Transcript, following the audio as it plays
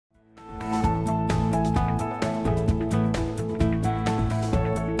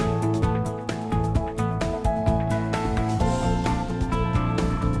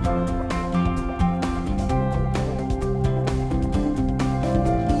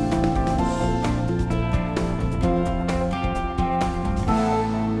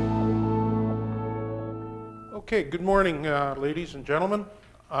Okay, good morning, ladies and gentlemen.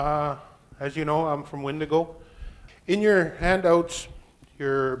 As you know, I'm from Windigo. In your handouts,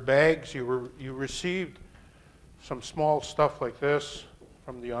 your bags, you received some small stuff like this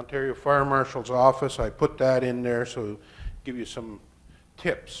from the Ontario Fire Marshal's office. I put that in there so give you some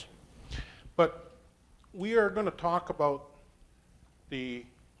tips. But we are going to talk about the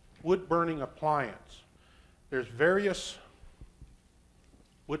wood-burning appliance. There's various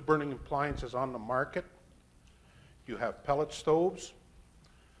wood-burning appliances on the market. You have pellet stoves.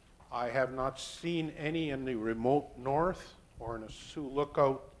 I have not seen any in the remote north or in the Sioux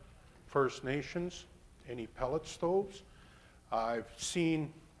Lookout First Nations, any pellet stoves. I've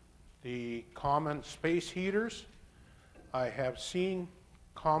seen the common space heaters. I have seen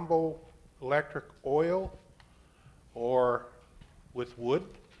combo electric oil or with wood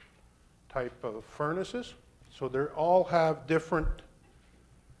type of furnaces. So they all have different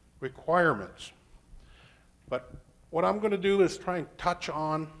requirements. But what I'm going to do is try and touch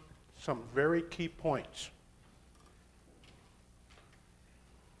on some very key points.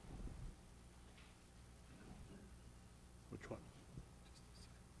 Which one?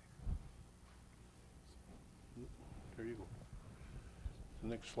 There you go. The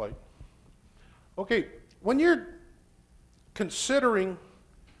next slide. Okay, when you're considering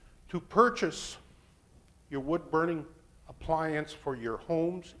to purchase your wood-burning appliance for your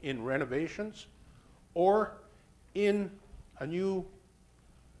homes in renovations or in a new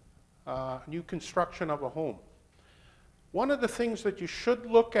construction of a home, one of the things that you should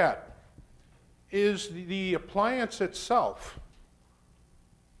look at is the appliance itself.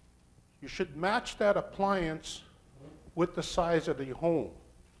 You should match that appliance with the size of the home.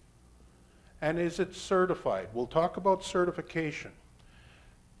 And is it certified? We'll talk about certification.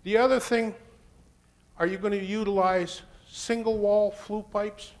 The other thing, are you going to utilize single wall flue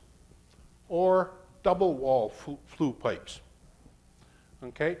pipes or double wall flue pipes?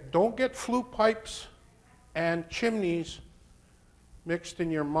 Okay, don't get flue pipes and chimneys mixed in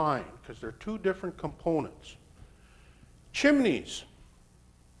your mind because they're two different components. Chimneys,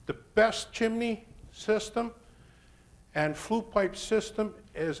 the best chimney system and flue pipe system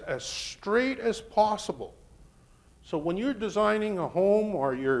is as straight as possible. So when you're designing a home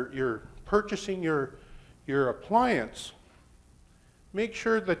or you're purchasing your appliance, make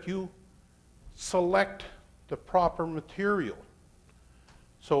sure that you select the proper material.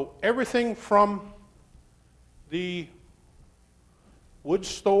 So everything from the wood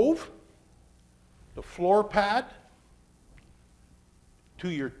stove, the floor pad, to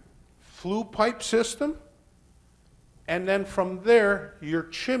your flue pipe system, and then from there, your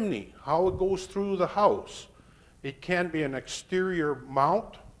chimney, how it goes through the house. It can be an exterior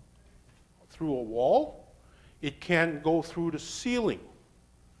mount through a wall. It can go through the ceiling.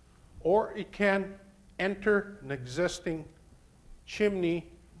 Or it can enter an existing chimney,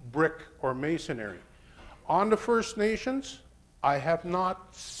 brick, or masonry. On the First Nations, I have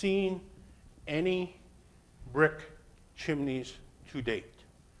not seen any brick chimneys to date.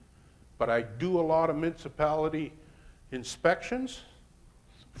 But I do a lot of municipality inspections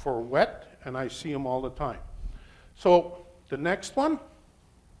for wet, and I see them all the time. So the next one.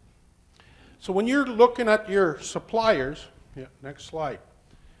 So when you're looking at your suppliers, next slide.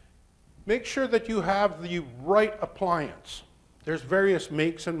 Make sure that you have the right appliance. There's various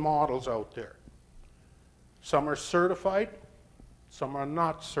makes and models out there. Some are certified, some are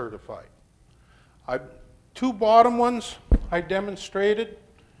not certified. Two bottom ones I demonstrated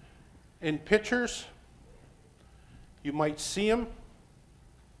in pictures. You might see them.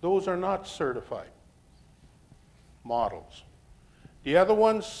 Those are not certified models. The other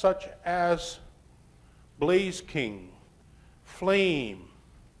ones, such as Blaze King, Flame,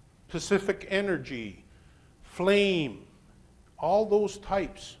 Pacific Energy, Flame, all those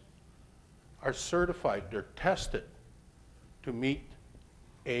types are certified. They're tested to meet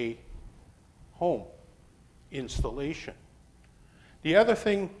a home installation. The other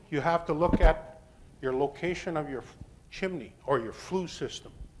thing, you have to look at your location of your chimney or your flue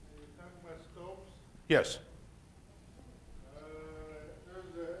system. Are you talking about stoves? Yes. I'm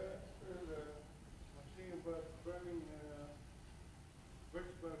thinking about burning birch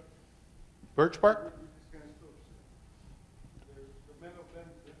bark. Birch bark? These kind of stoves. The metal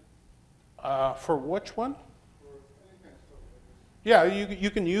blend For which one? for any kind of stove like this. Yeah, you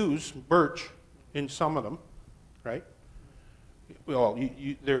can use birch in some of them, right? Well,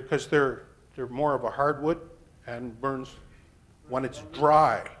 because they're more of a hardwood and burns when it's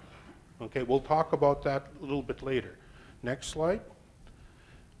dry. Okay, we'll talk about that a little bit later. Next slide.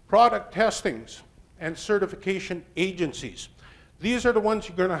 Product testings and certification agencies. These are the ones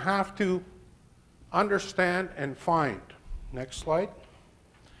you're going to have to understand, and find. Next slide.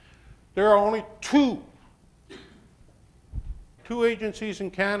 There are only two agencies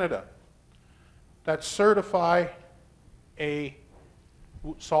in Canada that certify a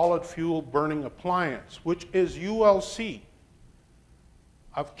solid fuel burning appliance, which is ULC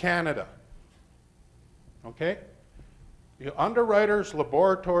of Canada. Okay? The Underwriters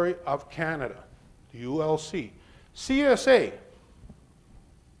Laboratory of Canada, the ULC. CSA,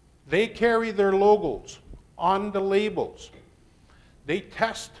 they carry their logos on the labels. They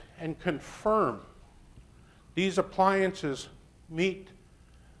test and confirm these appliances meet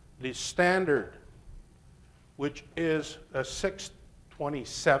the standard, which is a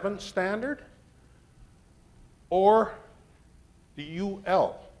 627 standard, or the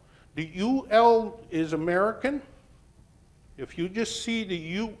UL. The UL is American. If you just see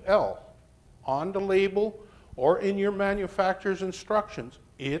the UL on the label or in your manufacturer's instructions,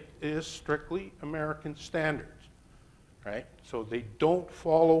 it is strictly American standards, right? So they don't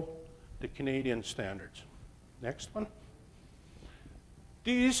follow the Canadian standards. Next one.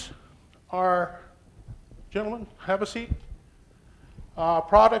 These are, gentlemen, have a seat.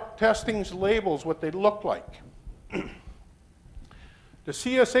 Product testings labels, what they look like. The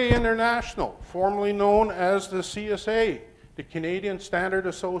CSA International, formerly known as the CSA, the Canadian Standard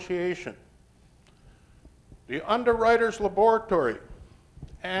Association. The Underwriters Laboratory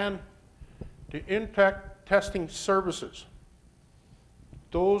and the Intech Testing Services.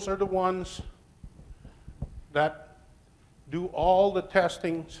 Those are the ones that do all the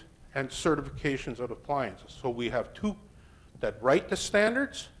testings and certifications of appliances. So we have two that write the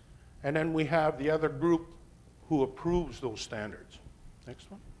standards, and then we have the other group who approves those standards.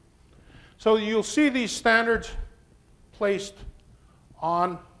 Next one. So you'll see these standards placed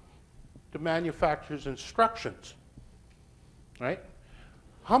on the manufacturer's instructions, right?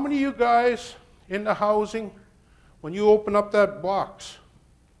 How many of you guys in the housing, when you open up that box,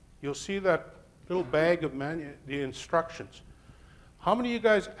 you'll see that little bag of the instructions. How many of you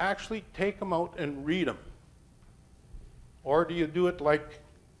guys actually take them out and read them? Or do you do it like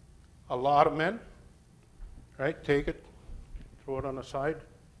a lot of men, right? Take it, throw it on the side,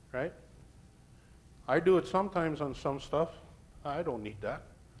 right? I do it sometimes on some stuff. I don't need that.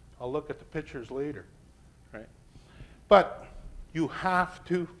 I'll look at the pictures later, right? But you have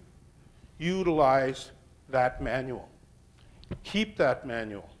to utilize that manual. Keep that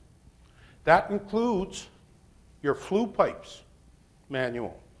manual. That includes your flue pipes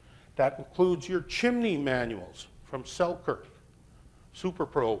manual. That includes your chimney manuals from Selkirk,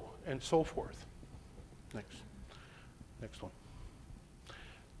 SuperPro, and so forth. Next one.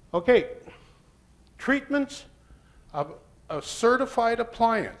 Okay, treatments of a certified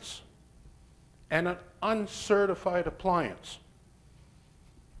appliance and an uncertified appliance.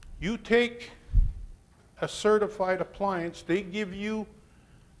 You take a certified appliance, they give you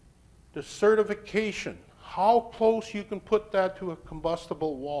the certification, how close you can put that to a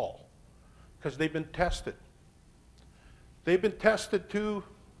combustible wall, because they've been tested. They've been tested to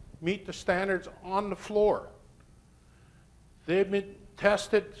meet the standards on the floor. They've been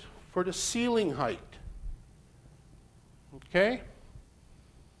tested for the ceiling height. Okay?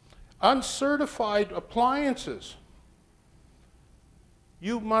 Uncertified appliances,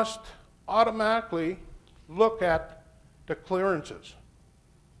 you must automatically look at the clearances.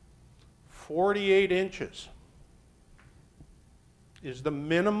 48 inches is the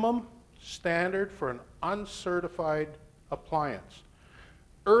minimum standard for an uncertified appliance.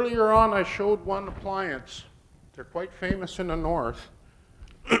 Earlier on, I showed one appliance. They're quite famous in the north.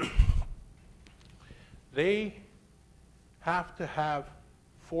 They have to have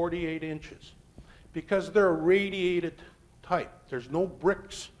 48 inches because they're a radiated type. There's no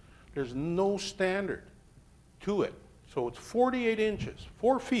bricks. There's no standard to it. So it's 48 inches,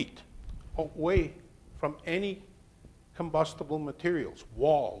 4 feet away from any combustible materials,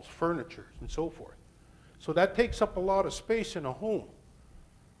 walls, furniture, and so forth. So that takes up a lot of space in a home.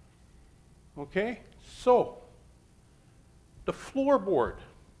 Okay? So the floorboard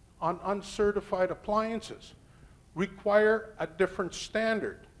on uncertified appliances require a different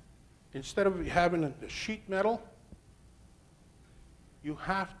standard. Instead of having the sheet metal, you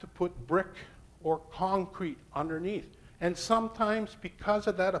have to put brick or concrete underneath. And sometimes, because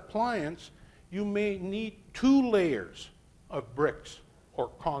of that appliance, you may need 2 layers of bricks or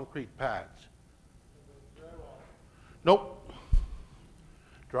concrete pads. Nope.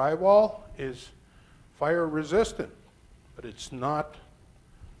 Drywall is fire resistant, but it's not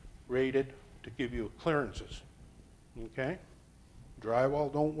rated to give you clearances. Okay?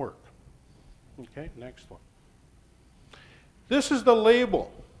 Drywall don't work. Okay, next one. This is the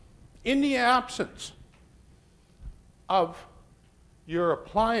label. In the absence of your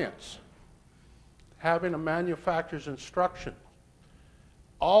appliance having a manufacturer's instruction,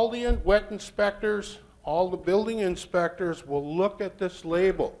 all the wet inspectors, all the building inspectors will look at this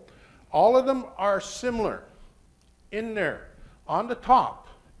label. All of them are similar. In there, on the top,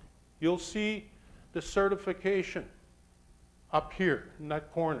 you'll see the certification up here in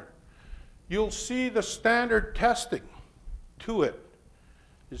that corner. You'll see the standard testing to it.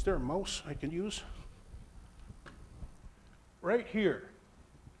 Is there a mouse I can use? Right here,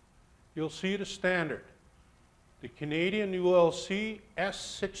 you'll see the standard, the Canadian ULC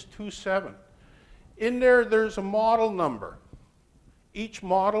S627. In there, there's a model number. Each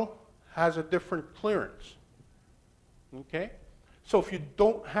model has a different clearance. Okay? So if you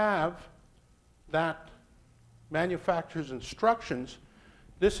don't have that manufacturer's instructions,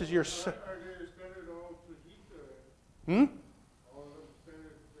 this is your... Are they standard all to heat? All of them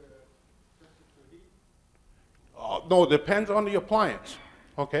standard tested to heat? No, it depends on the appliance.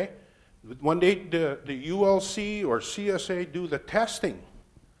 Okay? When the ULC or CSA do the testing,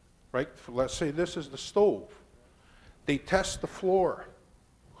 right? Let's say this is the stove. They test the floor,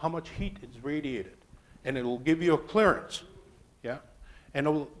 how much heat is radiated, and it'll give you a clearance, yeah? And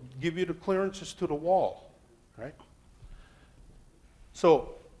it'll give you the clearances to the wall, right?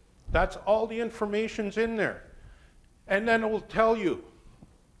 So that's all the information's in there. And then it will tell you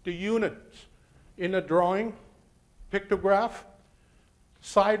the units in a drawing, pictograph,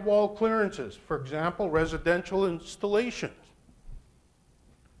 sidewall clearances. For example, residential installations,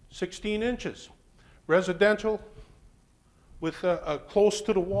 16 inches. Residential with a close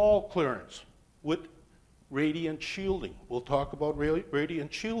to the wall clearance with radiant shielding. We'll talk about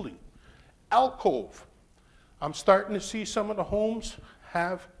radiant shielding. Alcove. I'm starting to see some of the homes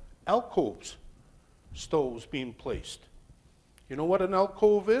have alcoves, stoves being placed. You know what an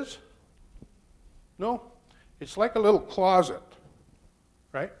alcove is? No? It's like a little closet,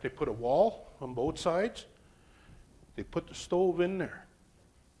 right? They put a wall on both sides. They put the stove in there,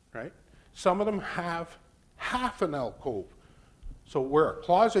 right? Some of them have half an alcove. So where a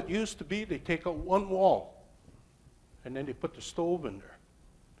closet used to be, they take out one wall, and then they put the stove in there.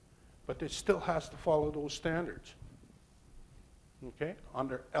 But it still has to follow those standards, okay,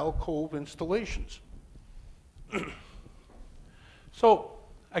 under alcove installations. So,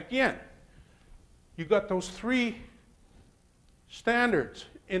 again, you got those three standards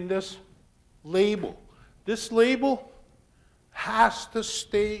in this label. This label has to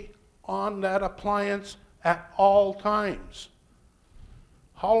stay on that appliance at all times.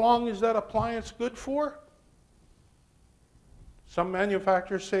 How long is that appliance good for? Some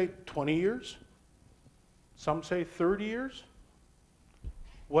manufacturers say 20 years. Some say 30 years.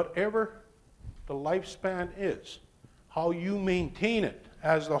 Whatever the lifespan is, how you maintain it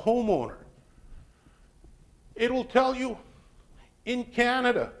as the homeowner. It'll tell you in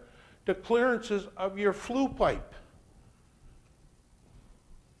Canada the clearances of your flue pipe.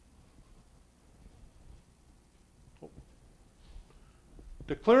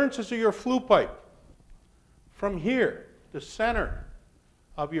 The clearances of your flue pipe from here, the center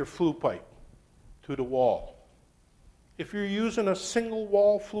of your flue pipe, to the wall. If you're using a single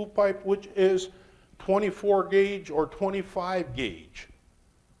wall flue pipe, which is 24 gauge or 25 gauge,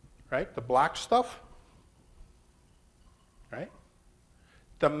 right? The black stuff, right?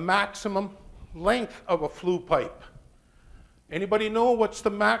 The maximum length of a flue pipe. Anybody know what's the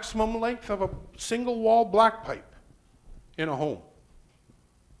maximum length of a single wall black pipe in a home?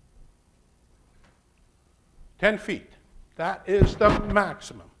 10 feet. That is the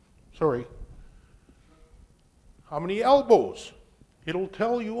maximum. Sorry. How many elbows? It'll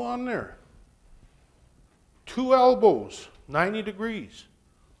tell you on there. 2 elbows, 90 degrees,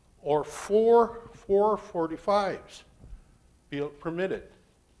 or 4 445s be permitted,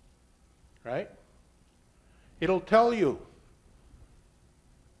 right? It'll tell you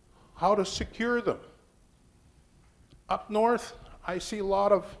how to secure them. Up north, I see a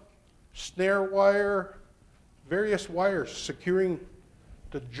lot of snare wire, various wires securing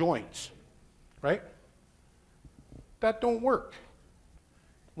the joints, right? That don't work.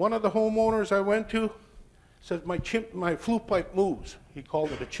 One of the homeowners I went to says, my flue pipe moves. He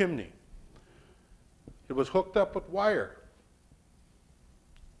called it a chimney. It was hooked up with wire.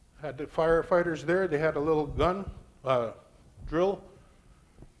 Had the firefighters there, they had a little gun, drill,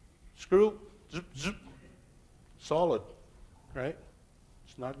 screw, zip, zip, solid, right?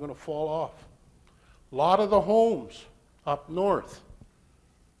 It's not going to fall off. A lot of the homes up north,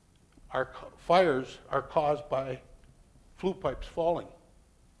 fires are caused by flue pipes falling.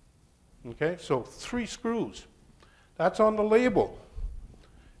 Okay, so 3 screws. That's on the label.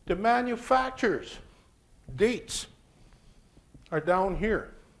 The manufacturers' dates are down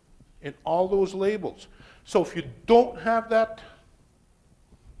here in all those labels. So if you don't have that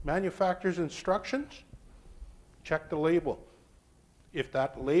manufacturer's instructions, check the label. If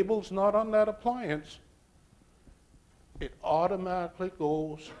that label's not on that appliance, it automatically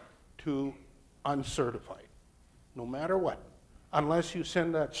goes to uncertified, no matter what, unless you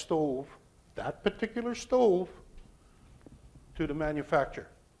send that stove, that particular stove, to the manufacturer,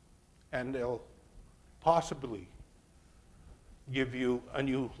 and they'll possibly give you a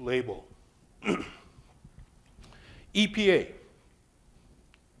new label. EPA,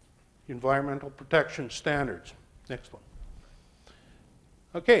 Environmental Protection Standards. Next one.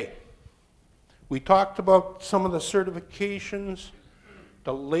 Okay, we talked about some of the certifications,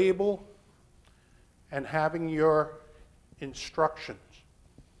 the label, and having your instructions.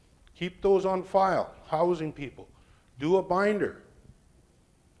 Keep those on file, housing people. Do a binder,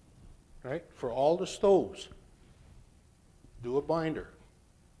 right, for all the stoves. Do a binder.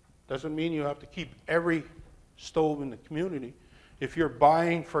 Doesn't mean you have to keep every stove in the community. If you're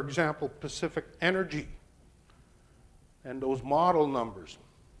buying, for example, Pacific Energy, and those model numbers,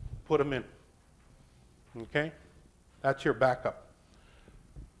 put them in, okay? That's your backup.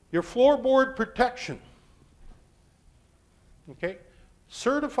 Your floorboard protection, okay?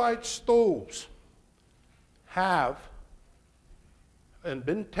 Certified stoves have and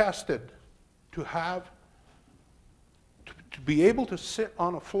been tested to have, to be able to sit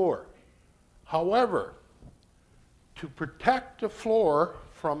on a floor. However, to protect the floor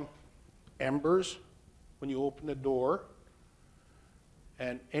from embers when you open the door,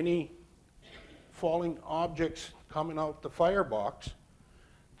 and any falling objects coming out the firebox,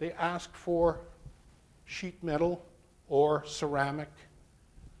 they ask for sheet metal or ceramic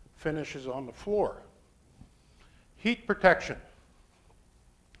finishes on the floor. Heat protection.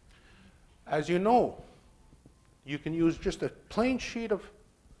 As you know, you can use just a plain sheet of,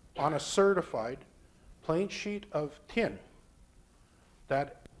 on a certified, plain sheet of tin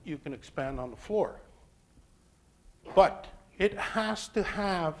that you can expand on the floor. But it has to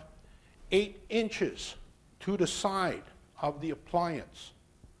have 8 inches to the side of the appliance,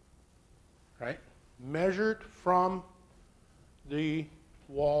 right? Measured from the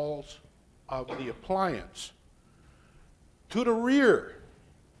walls of the appliance to the rear,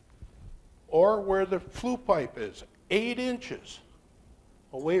 or where the flue pipe is, 8 inches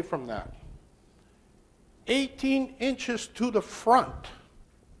away from that. 18 inches to the front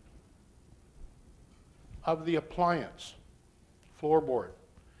of the appliance floorboard.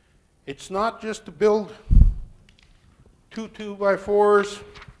 It's not just to build 2 2x4s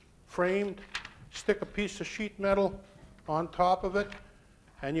framed, stick a piece of sheet metal on top of it,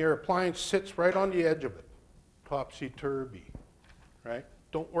 and your appliance sits right on the edge of it, topsy-turvy, right?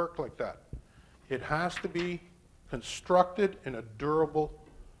 Don't work like that. It has to be constructed in a durable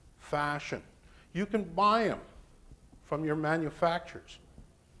fashion. You can buy them from your manufacturers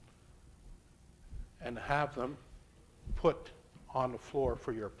and have them put on the floor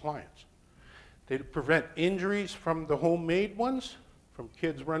for your appliance. They prevent injuries from the homemade ones, from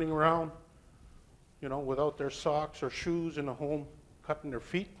kids running around, you know, without their socks or shoes in the home, cutting their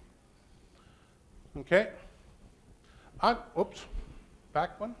feet. Okay? Oops,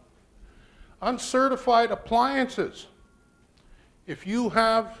 back one. Uncertified appliances. If you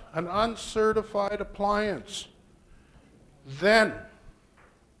have an uncertified appliance, then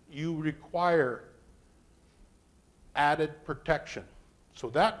you require added protection. So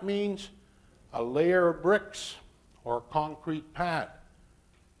that means a layer of bricks or a concrete pad.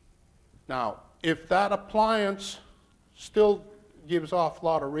 Now, if that appliance still gives off a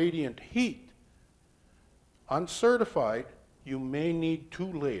lot of radiant heat, uncertified, you may need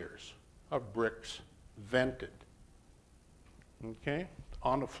 2 layers of bricks vented, okay,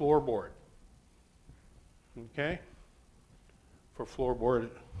 on the floorboard, okay, for floorboard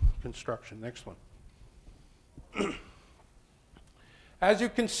construction. Next one. As you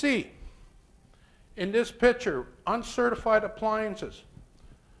can see in this picture, uncertified appliances,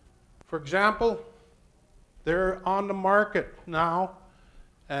 for example, they're on the market now,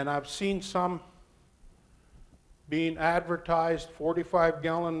 and I've seen some being advertised,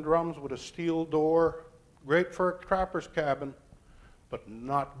 45-gallon drums with a steel door, great for a trapper's cabin, but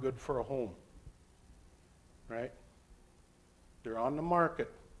not good for a home, right? They're on the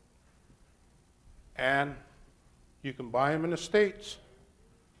market, and you can buy them in the States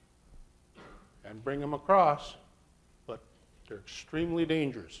and bring them across, but they're extremely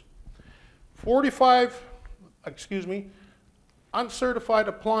dangerous. Uncertified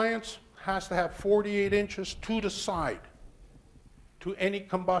appliance has to have 48 inches to the side. to any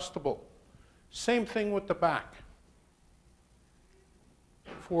combustible. Same thing with the back.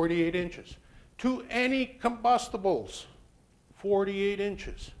 48 inches. To any combustibles, 48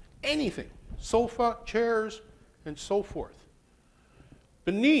 inches. Anything. Sofa, chairs, and so forth.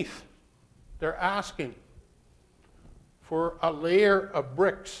 Beneath, they're asking for a layer of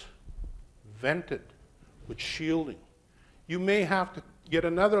bricks, vented, with shielding. You may have to get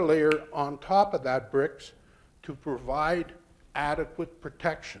another layer on top of that bricks to provide adequate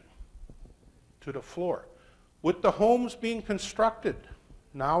protection to the floor. With the homes being constructed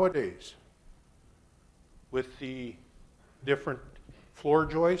nowadays, with the different floor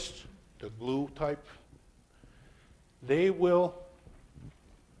joists, the glue type, they will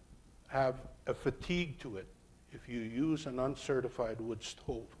have a fatigue to it if you use an uncertified wood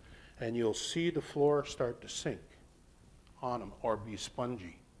stove, and you'll see the floor start to sink on them or be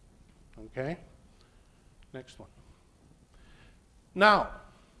spongy. Okay? Next one. Now,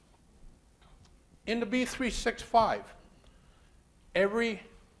 in the B365, every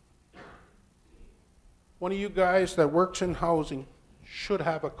one of you guys that works in housing should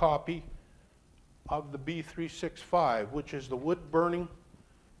have a copy of the B365, which is the wood burning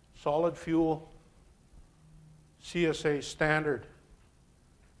solid fuel CSA standard.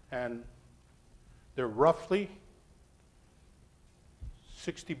 And they're roughly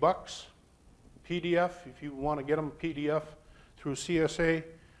 60 bucks. PDF, if you want to get them PDF through CSA,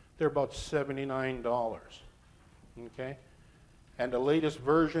 they're about $79. Okay? And the latest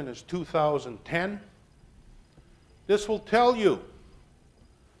version is 2010. This will tell you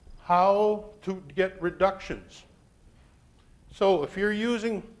how to get reductions. So if you're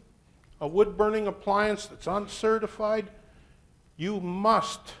using a wood burning appliance that's uncertified, you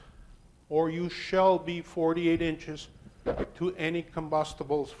must or you shall be 48 inches to any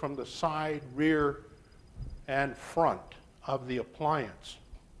combustibles from the side, rear, and front of the appliance.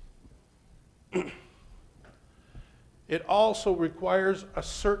 It also requires a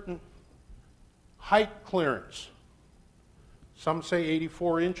certain height clearance. Some say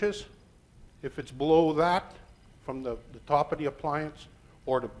 84 inches. If it's below that, from the top of the appliance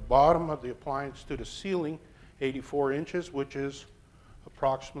or the bottom of the appliance to the ceiling, 84 inches, which is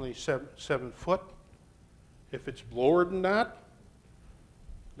approximately 7 foot. If it's lower than that,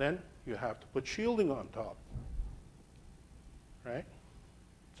 then you have to put shielding on top. Right?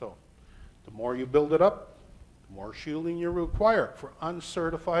 So, the more you build it up, the more shielding you require for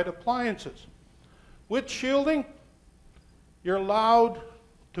uncertified appliances. With shielding, you're allowed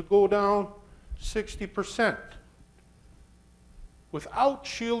to go down 60%. Without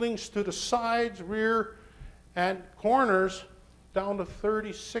shieldings to the sides, rear, and corners, down to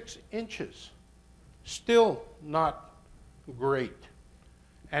 36 inches. Still not great.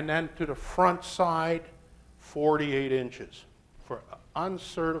 And then to the front side, 48 inches for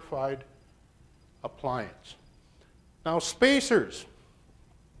uncertified appliance. Now, spacers.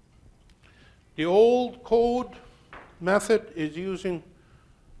 The old code method is using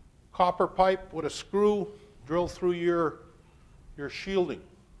copper pipe with a screw drill through your shielding.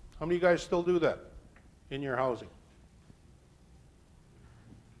 How many of you guys still do that in your housing?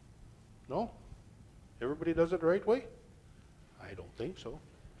 No? Everybody does it the right way? I don't think so.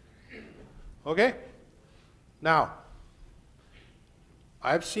 Okay? Now,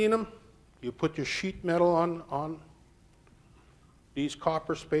 I've seen them. You put your sheet metal on these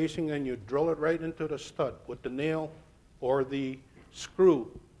copper spacing and you drill it right into the stud with the nail or the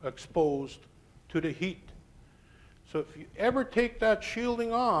screw exposed to the heat. So if you ever take that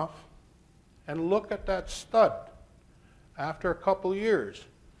shielding off and look at that stud after a couple years,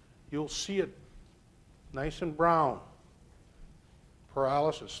 you'll see it nice and brown.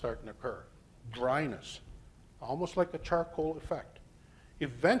 Paralysis starting to occur. Dryness. Almost like a charcoal effect.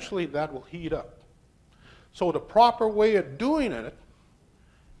 Eventually that will heat up. So the proper way of doing it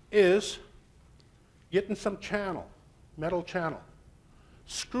is getting some channel, metal channel.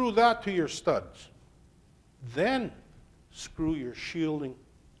 Screw that to your studs. Then screw your shielding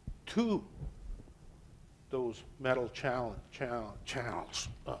to those metal channels.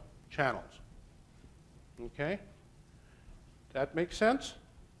 Okay? That makes sense?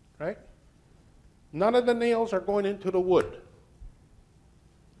 Right? None of the nails are going into the wood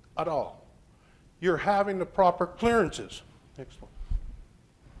at all. You're having the proper clearances. Next one.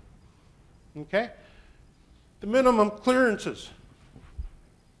 Okay? The minimum clearances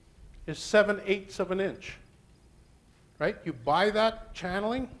is 7/8 of an inch. Right? You buy that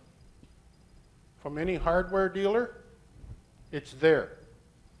channeling from any hardware dealer, it's there.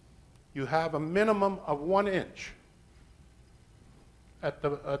 You have a minimum of 1 inch at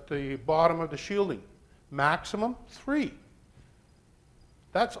the bottom of the shielding. Maximum 3.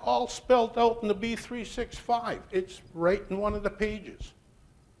 That's all spelled out in the B365. It's right in one of the pages.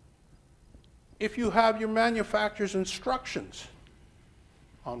 If you have your manufacturer's instructions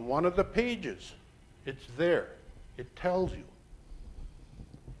on one of the pages, it's there. It tells you.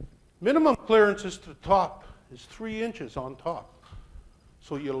 Minimum clearances to the top is 3 inches on top.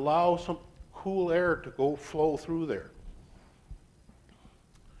 So you allow some cool air to go flow through there.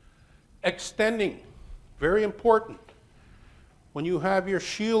 Extending, very important. When you have your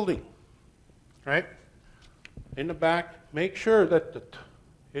shielding, right, in the back, make sure that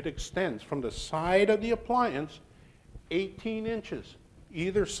it extends from the side of the appliance 18 inches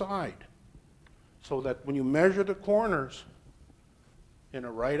either side, so that when you measure the corners in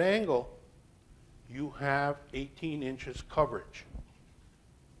a right angle, you have 18 inches coverage.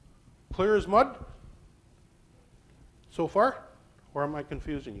 Clear as mud so far? Or am I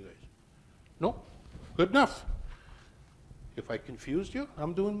confusing you guys? No? Good enough. If I confused you,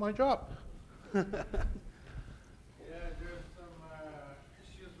 I'm doing my job. Yeah, there's some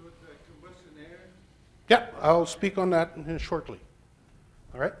issues with the combustion air. Yeah, I'll speak on that shortly.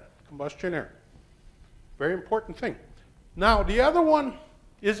 All right, combustion air. Very important thing. Now, the other one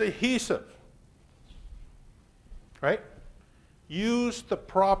is adhesive, right? Use the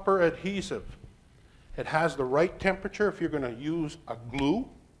proper adhesive. It has the right temperature. If you're going to use a glue,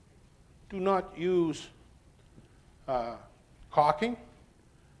 do not use caulking,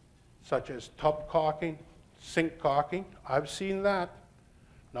 such as tub caulking, sink caulking. I've seen that,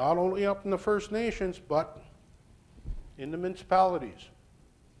 not only up in the First Nations, but in the municipalities.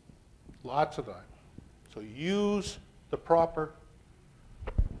 Lots of that. So use the proper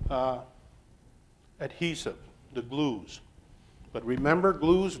adhesive, the glues. But remember,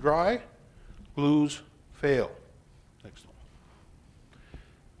 glues dry, glues fail. Next one.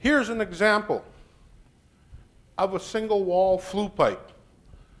 Here's an example of a single wall flue pipe.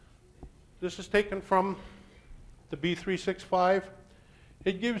 This is taken from the B365.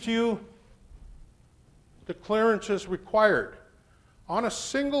 It gives you the clearances required. On a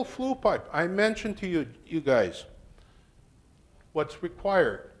single flue pipe, I mentioned to you guys what's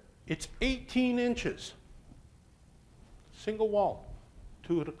required. It's 18 inches. Single wall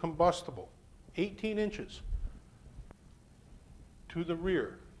to the combustible. 18 inches. To the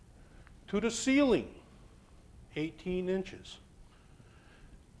rear. To the ceiling. 18 inches.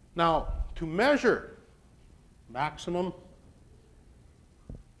 Now, to measure maximum,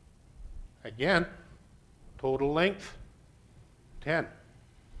 again, total length, 10,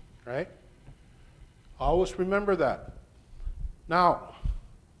 right? Always remember that. Now,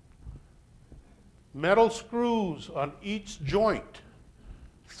 metal screws on each joint,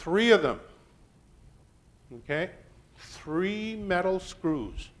 3 of them, okay? 3 metal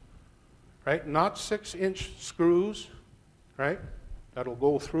screws, right? Not 6-inch screws, right? That'll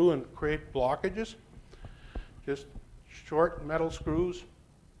go through and create blockages. Just short metal screws,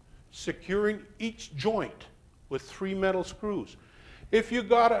 securing each joint with 3 metal screws. If you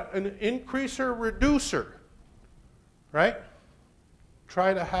got an increaser reducer, right?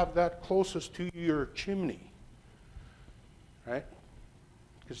 Try to have that closest to your chimney, right?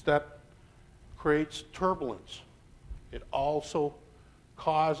 Because that creates turbulence. It also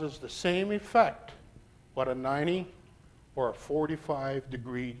causes the same effect what a 90 or a 45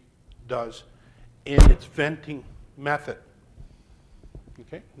 degree does in its venting method.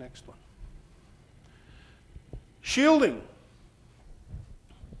 Okay, next one. Shielding.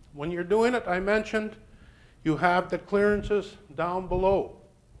 When you're doing it, I mentioned you have the clearances down below.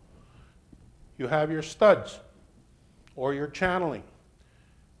 You have your studs or your channeling.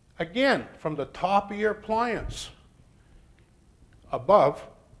 Again, from the top of your appliance above,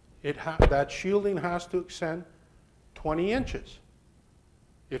 that shielding has to extend 20 inches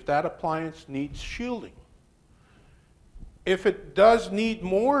if that appliance needs shielding. If it does need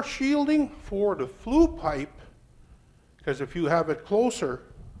more shielding for the flue pipe, because if you have it closer,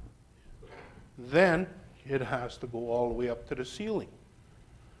 then it has to go all the way up to the ceiling,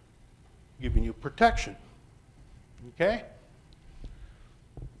 giving you protection. Okay?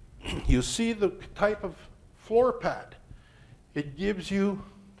 You see the type of floor pad. It gives you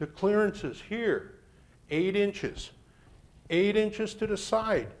the clearances here, 8 inches. 8 inches to the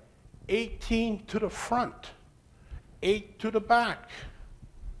side, 18 to the front, 8 to the back.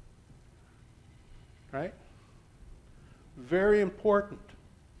 Right? Very important.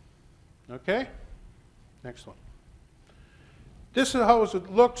 Okay? Next one. This is how it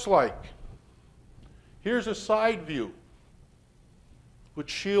looks like. Here's a side view with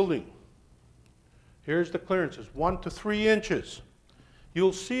shielding. Here's the clearances, 1 to 3 inches.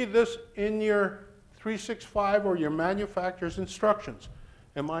 You'll see this in your 365 or your manufacturer's instructions.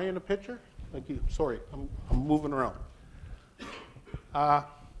 Am I in the picture? Thank you. Sorry, I'm moving around. The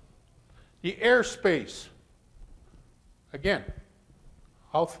airspace. Again,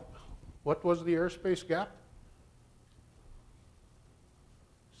 what was the airspace gap?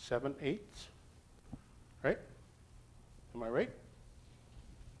 7/8, right? Am I right?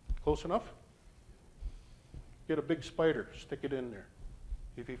 Close enough? Get a big spider, stick it in there.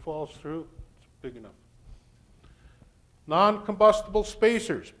 If he falls through, it's big enough. Non-combustible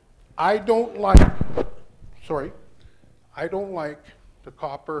spacers. I don't like the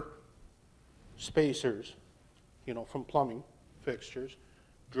copper spacers, you know, from plumbing fixtures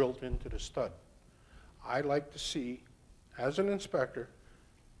drilled into the stud. I like to see, as an inspector,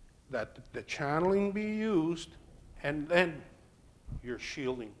 that the channeling be used and then your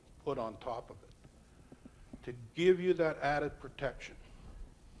shielding put on top of it to give you that added protection.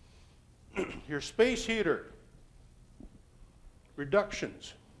 Your space heater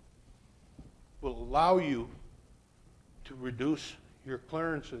reductions will allow you to reduce your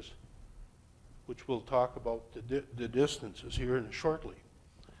clearances, which we'll talk about the distances here shortly.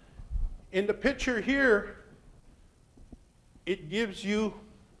 In the picture here, it gives you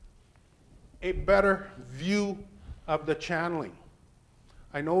a better view of the channeling.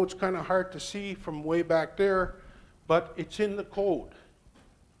 I know it's kind of hard to see from way back there, but it's in the code,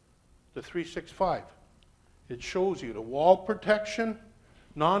 the 365. It shows you the wall protection,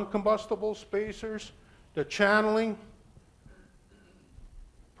 non-combustible spacers, the channeling.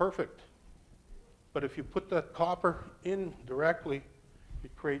 Perfect. But if you put that copper in directly,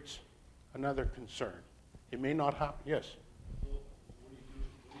 it creates another concern. It may not happen. Yes? Well, what do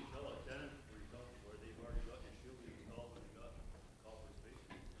you tell a tenant where they've already got your shielding installed and you got copper space?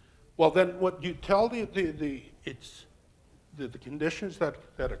 Well, then what you tell the conditions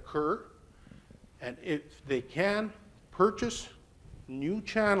that occur, and if they can purchase new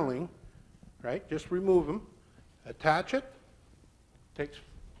channeling, right, just remove them, attach it, takes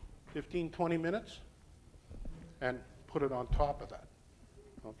 15, 20 minutes, and put it on top of that,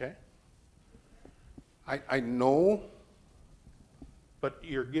 okay? I know, but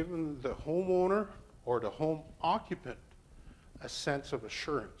you're giving the homeowner or the home occupant a sense of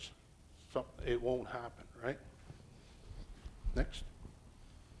assurance. So it won't happen, right? Next.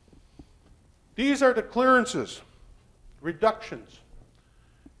 These are the clearances, reductions.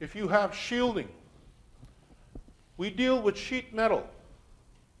 If you have shielding, we deal with sheet metal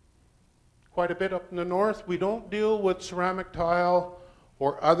quite a bit up in the north. We don't deal with ceramic tile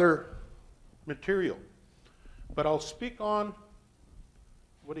or other material. But I'll speak on,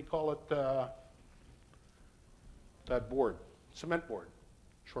 what do you call it, that board, cement board,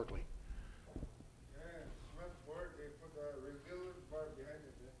 shortly. Yeah, cement board, they put a resilience bar behind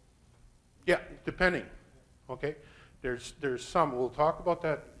it. Yeah, depending, okay? There's some, we'll talk about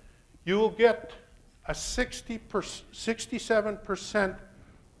that. You will get a 67%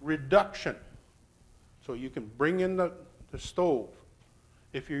 reduction. So you can bring in the stove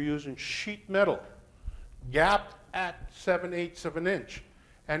if you're using sheet metal, gapped at 7/8 of an inch.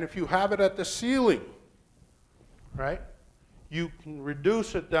 And if you have it at the ceiling, right, you can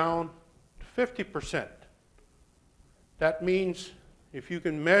reduce it down to 50%. That means if you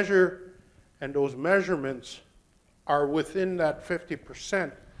can measure and those measurements are within that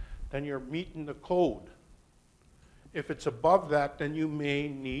 50%, then you're meeting the code. If it's above that, then you may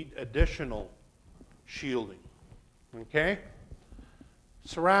need additional shielding, okay?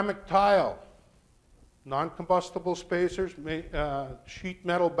 Ceramic tile, non-combustible spacers, sheet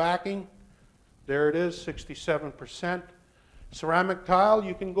metal backing, there it is, 67%. Ceramic tile,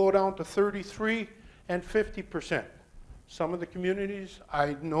 you can go down to 33 and 50%. Some of the communities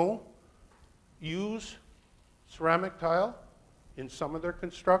I know use ceramic tile in some of their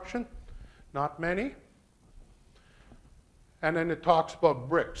construction, not many. And then it talks about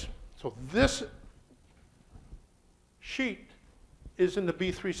bricks. So this sheet is in the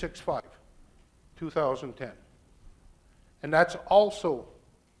B365, 2010. And that's also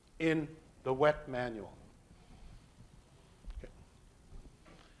in the wet manual. Okay.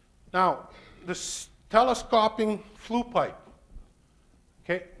 Now, this telescoping flue pipe.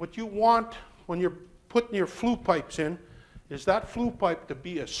 Okay, what you want when you're putting your flue pipes in is that flue pipe to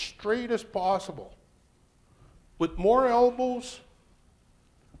be as straight as possible. With more elbows,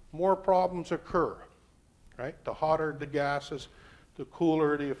 more problems occur, right? The hotter the gases, the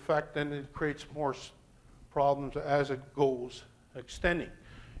cooler the effect, and it creates more problems as it goes extending.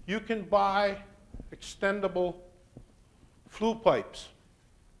 You can buy extendable flue pipes,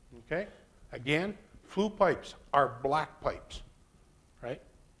 okay? Again, flue pipes are black pipes, right?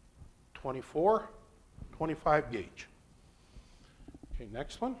 24, 25 gauge. Okay,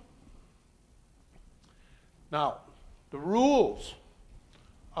 next one. Now, the rules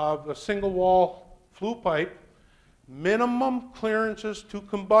of a single wall flue pipe: minimum clearances to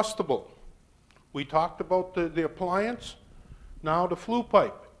combustible. We talked about the appliance. Now the flue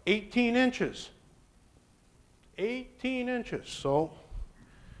pipe, 18 inches. 18 inches. So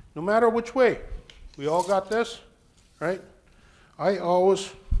no matter which way, we all got this, right? I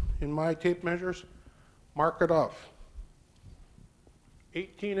always, in my tape measures, mark it off.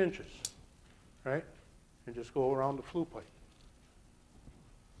 18 inches, right? And just go around the flue pipe.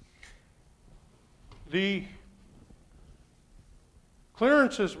 The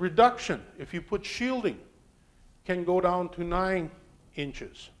clearances reduction, if you put shielding, can go down to 9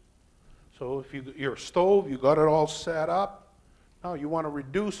 inches. So if your stove, you got it all set up, now you want to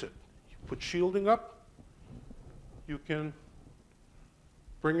reduce it. You put shielding up, you can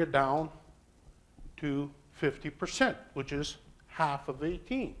bring it down to 50%, which is half of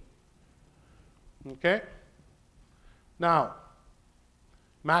 18. Okay? Now,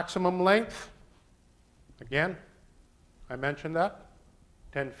 maximum length, again, I mentioned that,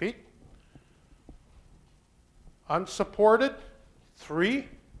 10 feet. Unsupported, 3.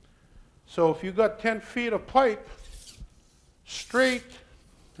 So if you got 10 feet of pipe, straight,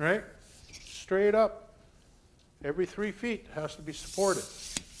 right? Straight up, every 3 feet has to be supported.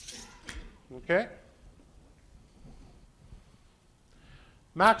 Okay?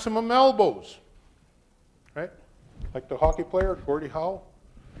 Maximum elbows, right? Like the hockey player, Gordie Howe,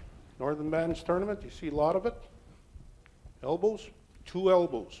 Northern Bands Tournament, you see a lot of it. Elbows, 2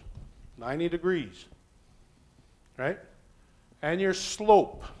 elbows, 90 degrees, right? And your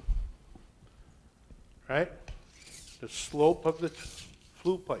slope, right? The slope of the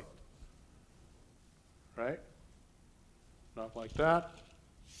flue pipe, right? Not like that,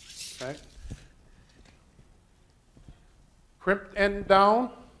 right? Crimped end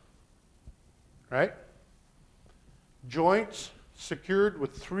down, right? Joints secured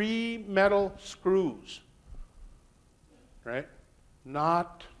with 3 metal screws, right?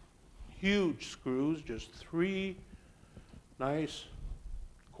 Not huge screws, just 3 nice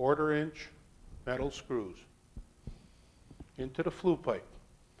 1/4 inch metal screws into the flue pipe.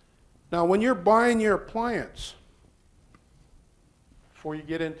 Now when you're buying your appliance, before you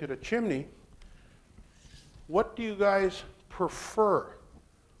get into the chimney, what do you guys prefer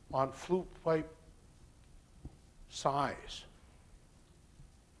on flue pipe size?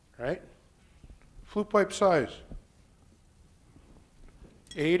 Right? Flue pipe size.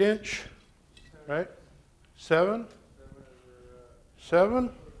 8 inch, right? 7,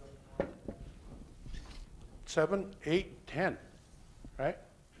 8, 10, right?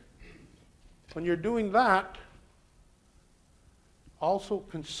 When you're doing that, also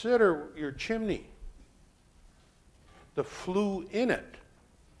consider your chimney, the flue in it,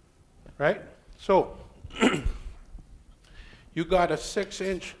 right? So, you got a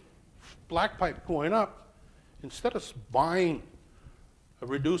 6-inch black pipe going up. Instead of buying a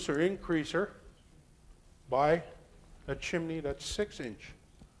reducer increaser, buy a chimney that's 6-inch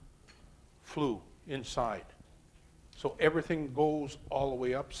flue inside. So everything goes all the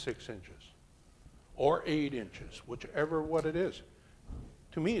way up 6 inches or 8 inches, whichever what it is.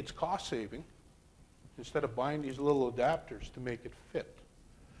 To me, it's cost saving instead of buying these little adapters to make it fit.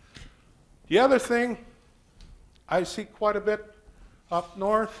 The other thing I see quite a bit up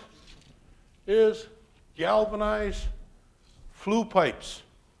north is galvanized flue pipes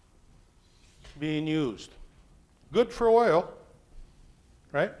being used. Good for oil,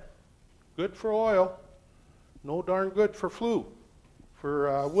 right? Good for oil. No darn good for flue,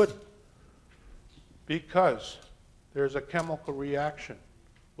 for wood, because there's a chemical reaction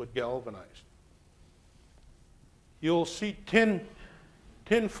with galvanized. You'll see tin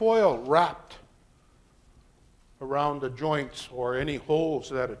foil wrapped around the joints or any holes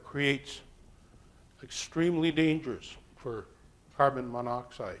that it creates. Extremely dangerous for carbon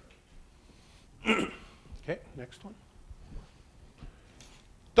monoxide. Okay, next one.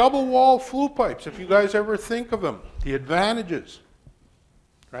 Double wall flue pipes, if you guys ever think of them, the advantages,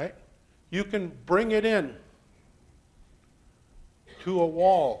 right? You can bring it in to a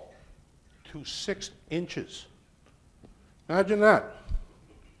wall to 6 inches. Imagine that,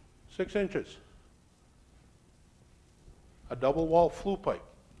 6 inches. A double wall flue pipe.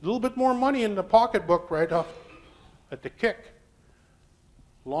 A little bit more money in the pocketbook right off at the kick.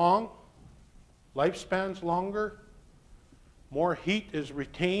 Long, lifespan's longer, more heat is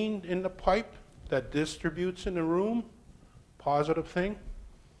retained in the pipe that distributes in the room, positive thing.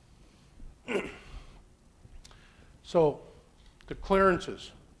 So, the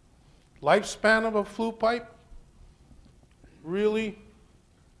clearances. Lifespan of a flue pipe, really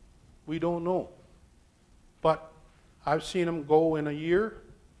We don't know. But I've seen them go in a year.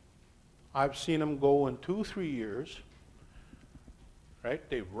 I've seen them go in 2-3 years. Right?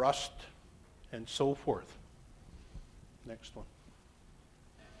 They rust and so forth. Next one.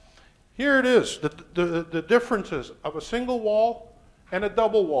 Here it is, the differences of a single wall and a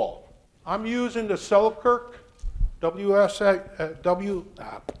double wall. I'm using the Selkirk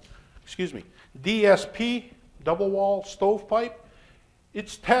DSP double wall stovepipe.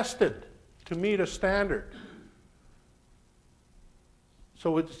 It's tested to meet a standard.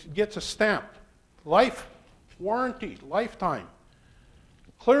 So it gets a stamp. Life warranty, lifetime.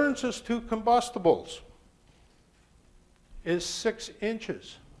 Clearances to combustibles is 6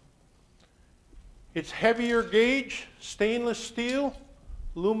 inches. It's heavier gauge, stainless steel,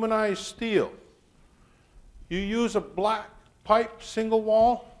 aluminized steel. You use a black pipe, single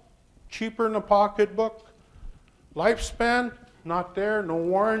wall, cheaper in the pocketbook. Lifespan, not there, no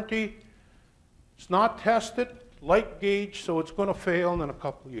warranty. It's not tested, light gauge, so it's going to fail in a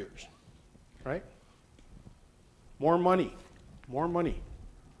couple of years, right? More money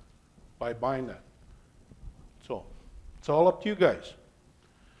by buying that. So, it's all up to you guys.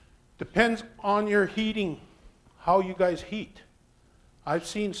 Depends on your heating, how you guys heat. I've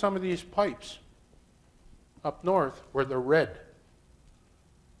seen some of these pipes up north where they're red.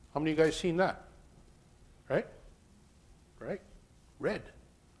 How many of you guys seen that? Right? Right? Red.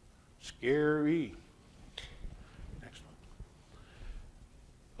 Scary. Next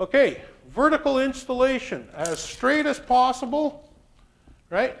one. Okay, vertical installation, as straight as possible,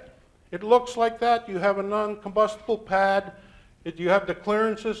 right? It looks like that. You have a non-combustible pad. You have the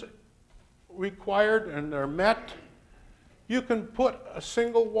clearances required and they're met. You can put a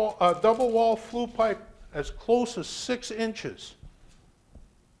single wall, a double wall flue pipe as close as 6 inches,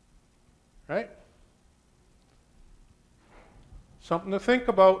 right? Something to think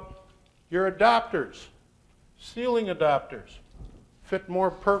about. Your adapters, sealing adapters, fit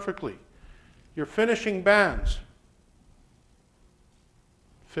more perfectly. Your finishing bands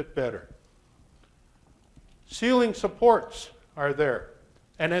fit better. Ceiling supports are there.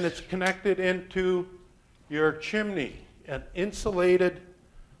 And then it's connected into your chimney, an insulated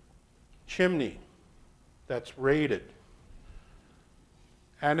chimney that's rated.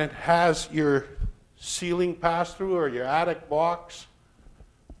 And it has your ceiling pass-through or your attic box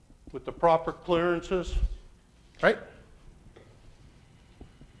with the proper clearances, right?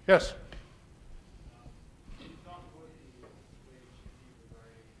 Yes? Can you talk about the way it should be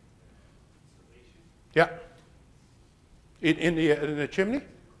regarding installation? Yeah. In the chimney?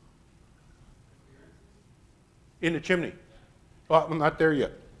 In the chimney. Well, I'm not there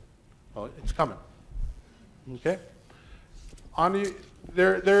yet. Oh, it's coming. Okay. On the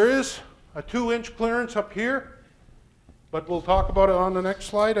there is a 2-inch clearance up here, but we'll talk about it on the next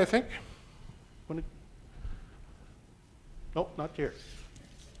slide, I think. Nope, not here.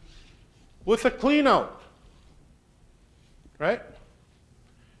 With a clean out, right?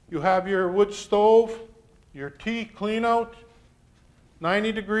 You have your wood stove, your tea clean out,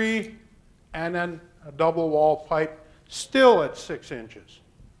 90 degree, and then a double wall pipe, still at 6 inches.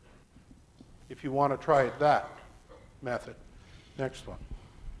 If you want to try that method. Next one.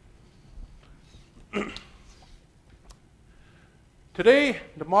 Today,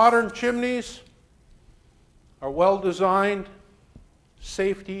 the modern chimneys are well designed.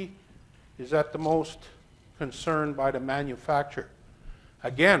 Safety is at the most concern by the manufacturer.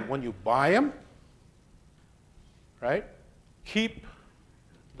 Again, when you buy them, right, keep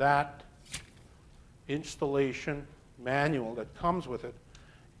that installation manual that comes with it.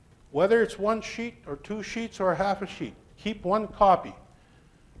 Whether it's 1 sheet or 2 sheets or half a sheet, keep 1 copy,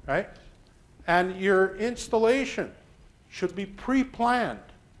 right? And your installation should be pre-planned.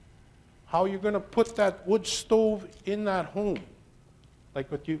 How you're going to put that wood stove in that home,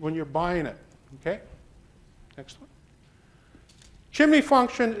 like when you're buying it, okay? Next one. Chimney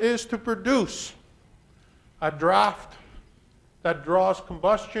function is to produce a draft that draws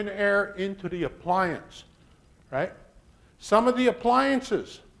combustion air into the appliance, right? Some of the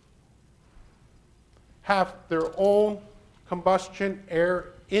appliances have their own combustion air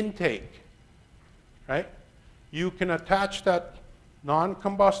intake, right? You can attach that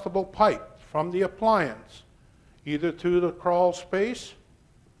non-combustible pipe from the appliance either to the crawl space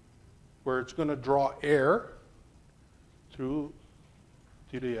where it's going to draw air through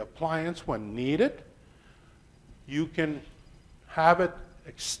to the appliance when needed. You can have it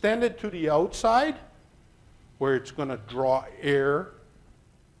extended to the outside where it's going to draw air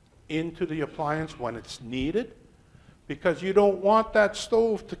into the appliance when it's needed, because you don't want that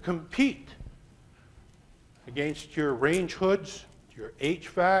stove to compete against your range hoods, your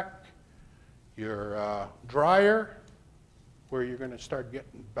HVAC, your dryer, where you're going to start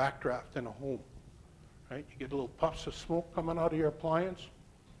getting backdraft in a home, right? You get little puffs of smoke coming out of your appliance.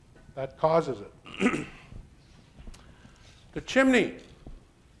 That causes it. The chimney,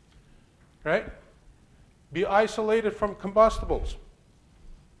 right? Be isolated from combustibles.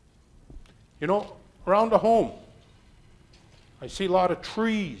 You know, around the home, I see a lot of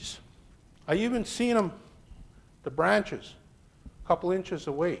trees. I even seen them, the branches, a couple inches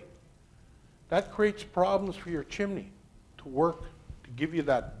away. That creates problems for your chimney to work, to give you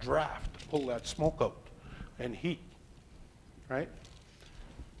that draft, to pull that smoke out and heat, right?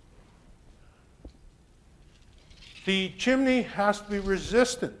 The chimney has to be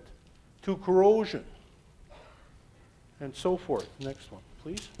resistant to corrosion and so forth. Next one,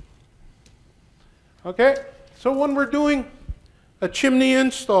 please. Okay, so when we're doing a chimney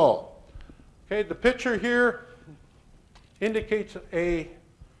install, okay, the picture here indicates a,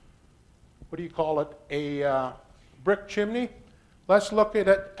 what do you call it, a brick chimney. Let's look at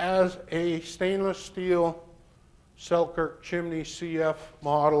it as a stainless steel Selkirk chimney CF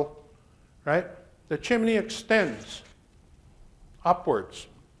model, right? The chimney extends upwards.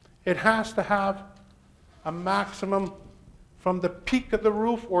 It has to have a maximum from the peak of the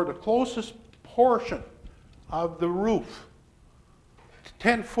roof or the closest portion of the roof,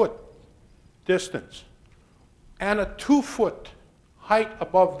 10-foot distance, and a 2-foot height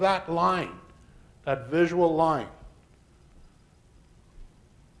above that line, that visual line.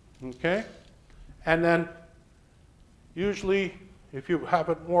 Okay? And then usually, if you have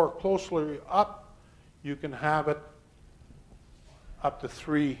it more closely up, you can have it up to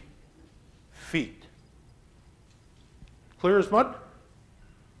 3 feet. Clear as mud?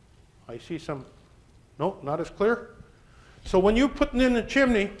 I see some, no, not as clear. So when you're putting in the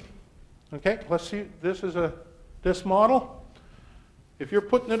chimney, okay, let's see, this is this model. If you're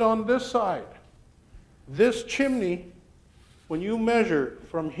putting it on this side, this chimney, when you measure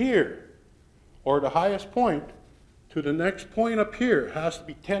from here, or the highest point, to the next point up here, has to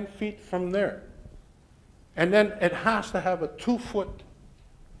be 10 feet from there. And then it has to have a 2-foot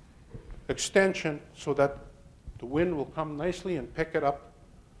extension so that the wind will come nicely and pick it up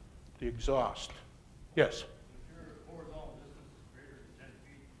the exhaust. Yes? If your horizontal distance is greater than 10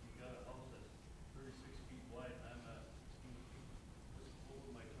 feet, you got a house that's 36 feet wide, and I'm at 16 feet. What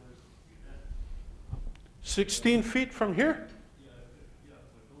would my choice be then? 16 feet from here? Yeah,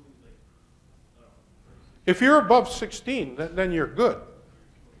 my building's like, I don't know, 36. If you're above 16, then you're good.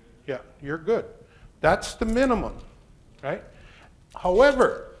 Yeah, you're good. That's the minimum, right?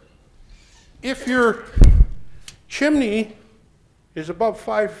 However, if your chimney is above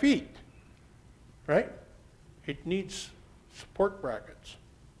 5 feet, right, it needs support brackets,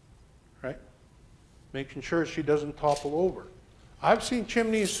 right? Making sure she doesn't topple over. I've seen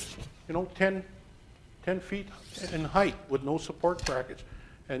chimneys, you know, 10 feet in height with no support brackets,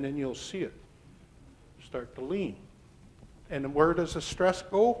 and then you'll see it start to lean. And where does the stress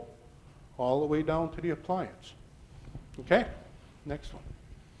go? All the way down to the appliance. Okay? Next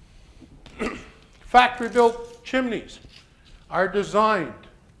one. Factory-built chimneys are designed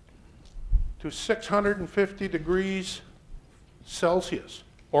to 650 degrees Celsius,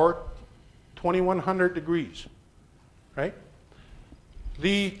 or 2100 degrees, right?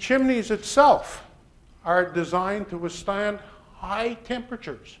 The chimneys itself are designed to withstand high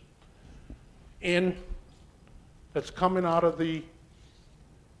temperatures that's coming out of the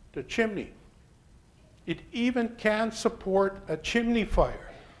chimney. It even can support a chimney fire.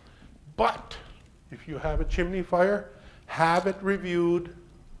 But if you have a chimney fire, have it reviewed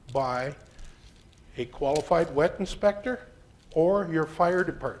by a qualified wet inspector or your fire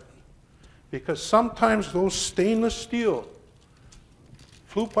department. Because sometimes those stainless steel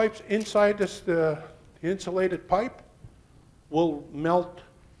flue pipes inside the insulated pipe will melt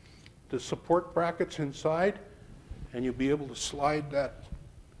the support brackets inside, and you'll be able to slide that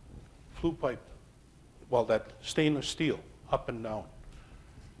flue pipe, well, that stainless steel, up and down.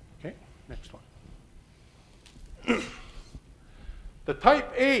 Okay, next one. The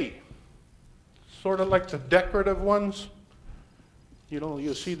type A, sort of like the decorative ones, you know,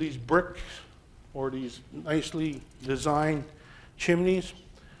 you'll see these bricks or these nicely designed chimneys,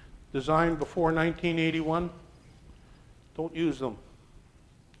 designed before 1981. Don't use them.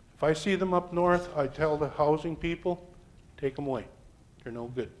 If I see them up north, I tell the housing people, take them away. They're no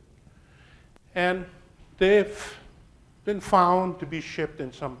good. And they've been found to be shipped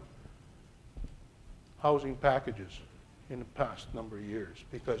in some housing packages in the past number of years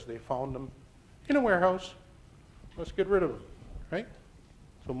because they found them in a warehouse. Let's get rid of them, right?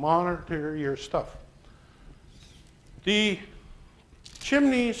 So monitor your stuff. The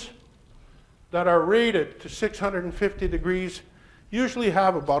chimneys that are rated to 650 degrees usually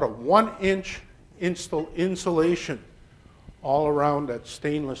have about a 1-inch insulation all around that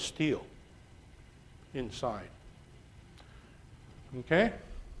stainless steel inside. Okay?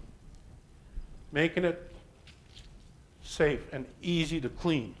 Making it safe and easy to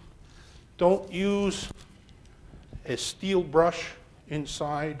clean. Don't use a steel brush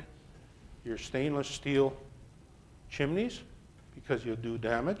inside your stainless steel chimneys because you'll do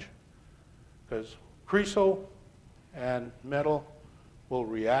damage, because creosote and metal will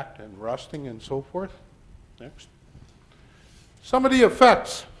react and rusting and so forth. Next. Some of the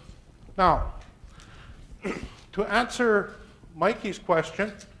effects. Now, to answer Mikey's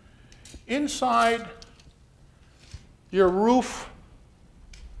question, inside your roof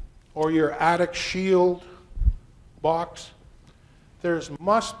or your attic shield box, there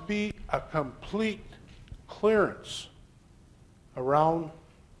must be a complete clearance around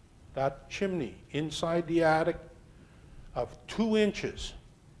that chimney inside the attic of 2 inches.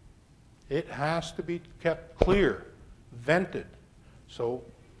 It has to be kept clear, vented, so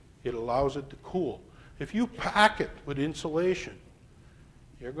it allows it to cool. If you pack it with insulation,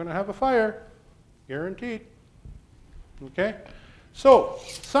 you're going to have a fire, guaranteed. Okay? So,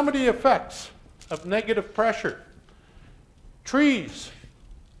 some of the effects of negative pressure. Trees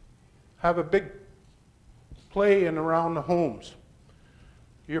have a big play in around the homes.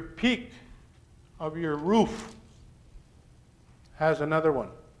 Your peak of your roof has another one.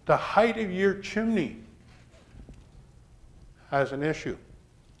 The height of your chimney has an issue.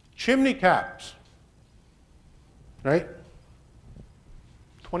 Chimney caps, right?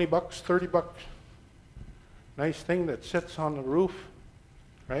 20 bucks, 30 bucks. Nice thing that sits on the roof,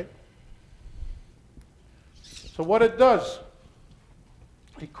 right? So what it does,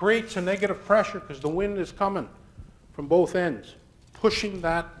 it creates a negative pressure because the wind is coming from both ends, pushing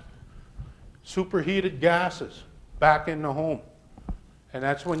that superheated gases back in the home. And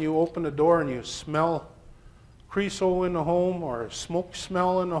that's when you open the door and you smell creosote in the home, or a smoke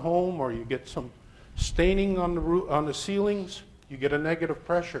smell in the home, or you get some staining on the roof, on the ceilings, you get a negative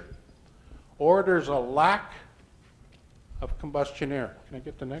pressure. Or there's a lack of combustion air. Can I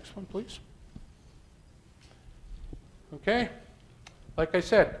get the next one, please? Okay? Like I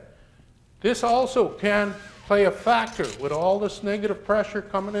said, this also can play a factor with all this negative pressure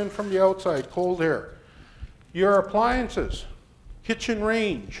coming in from the outside, cold air. Your appliances, kitchen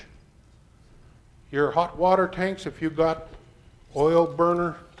range, your hot water tanks, if you've got oil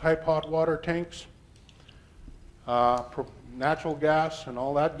burner type hot water tanks, natural gas and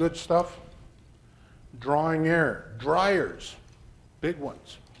all that good stuff, drawing air, dryers, big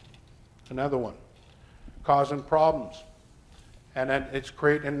ones, another one, causing problems. And then it's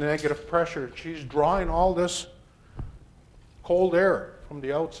creating negative pressure. She's drawing all this cold air from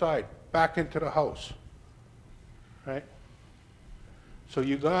the outside back into the house, right? So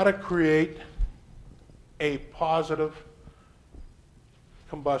you got to create a positive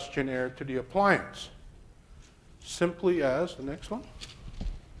combustion air to the appliance. Simply as, the next one.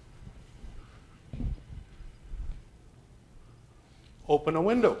 Open a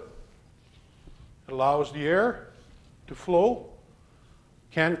window. It allows the air to flow,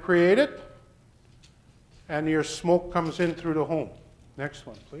 can create it, and your smoke comes in through the home. Next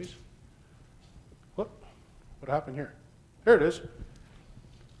one, please. What happened here? There it is.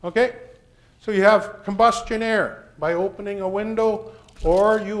 Okay, so you have combustion air by opening a window,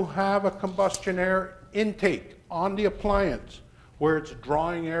 or you have a combustion air intake on the appliance where it's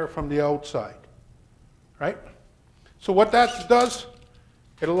drawing air from the outside, right? So what that does,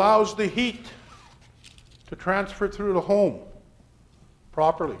 it allows the heat to transfer through the home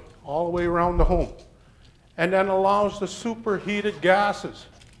properly, all the way around the home, and then allows the superheated gases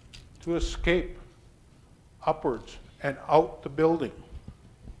to escape upwards and out the building.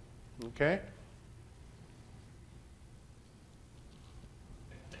 Okay?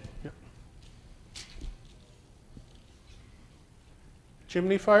 Yep.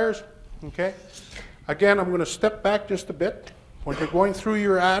 Chimney fires, okay? Again, I'm going to step back just a bit. When you're going through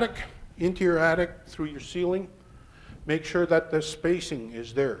your attic, into your attic, through your ceiling, make sure that the spacing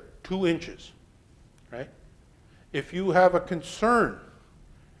is there, 2 inches, right? If you have a concern,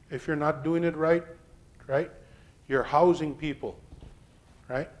 if you're not doing it right, you're housing people,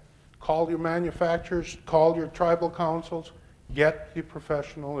 right? Call your manufacturers, call your tribal councils, get the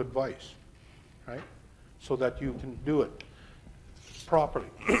professional advice, right? So that you can do it properly.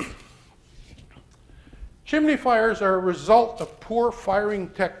 Chimney fires are a result of poor firing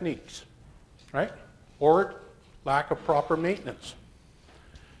techniques, right? Or lack of proper maintenance.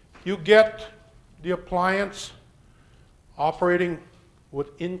 You get the appliance operating with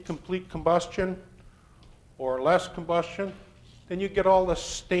incomplete combustion or less combustion, then you get all the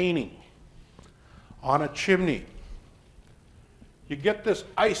staining on a chimney. You get this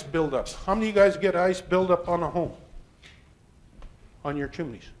ice buildup. How many of you guys get ice buildup on a home? On your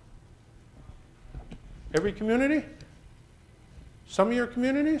chimneys? Every community? Some of your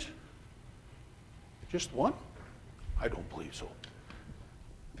communities? Just one? I don't believe so.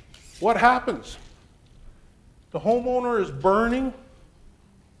 What happens? The homeowner is burning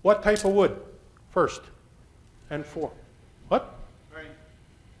what type of wood first and for? What?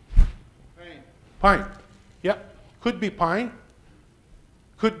 Pine. Pine. Pine. Yeah, could be pine.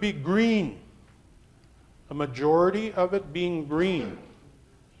 Could be green. A majority of it being green.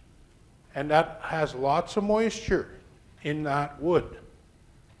 And that has lots of moisture in that wood.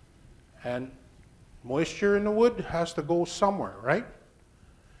 And moisture in the wood has to go somewhere, right?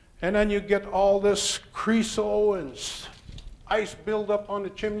 And then you get all this creosote and ice buildup on the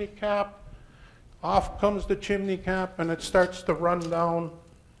chimney cap. Off comes the chimney cap and it starts to run down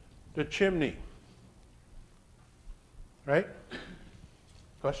the chimney. Right?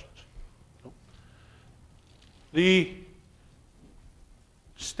 Questions? No. The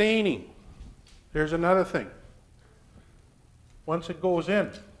staining. There's another thing. Once it goes in,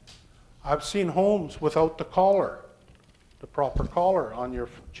 I've seen homes without the collar, the proper collar on your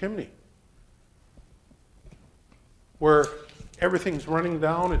chimney, where everything's running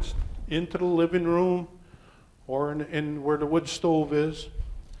down, it's into the living room or in where the wood stove is.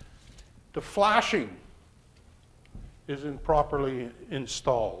 The flashing isn't properly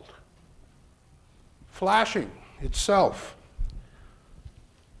installed. Flashing itself.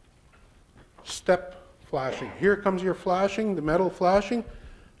 Step flashing. Here comes your flashing, the metal flashing.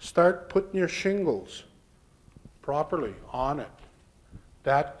 Start putting your shingles properly on it.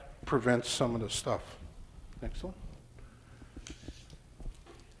 That prevents some of the stuff. Next one.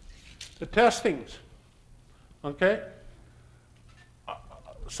 The testings. Okay?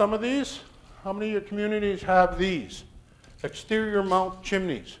 Some of these, how many of your communities have these? Exterior mount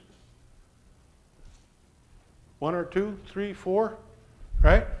chimneys. 1 or 2, 3, 4,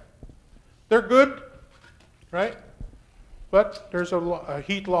 right? They're good, right? But there's a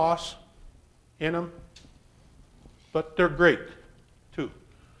heat loss in them. But they're great, too.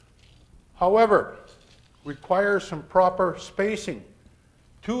 However, requires some proper spacing.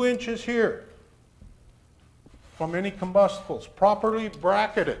 2 inches here from any combustibles, properly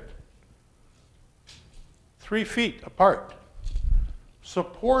bracketed. 3 feet apart.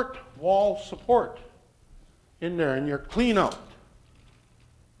 Support, wall support in there, and your clean out.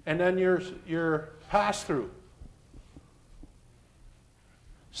 And then your pass-through.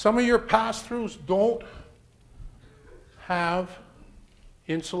 Some of your pass-throughs don't have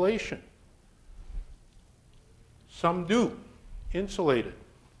insulation. Some do, insulated.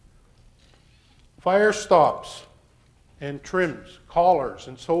 Fire stops and trims, collars,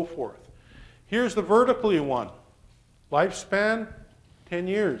 and so forth. Here's the vertically one. Lifespan, 10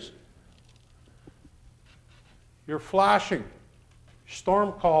 years. Your flashing,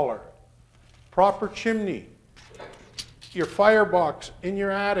 storm collar, proper chimney, your firebox in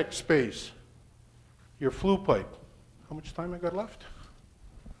your attic space, your flue pipe. How much time I got left?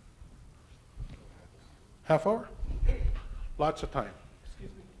 Half hour? Lots of time.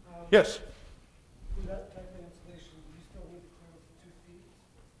 Excuse me. Yes? For that type of insulation, you still need to clear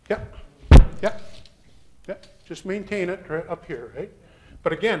with the 2 feet? Yeah. Yeah. Yeah. Just maintain it right up here, right?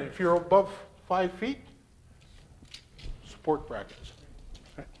 But again, if you're above 5 feet, support brackets.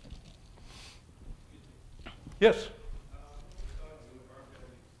 Right. Yes?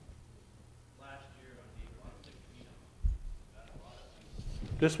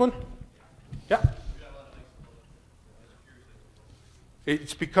 This one? Yeah.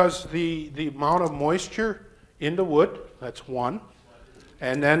 It's because the amount of moisture in the wood, that's one.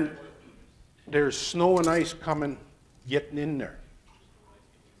 And then there's snow and ice getting in there,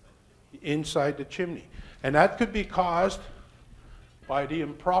 inside the chimney. And that could be caused by the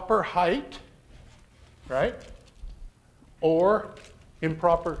improper height, right? Or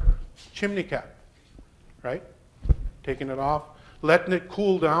improper chimney cap, right? Taking it off, letting it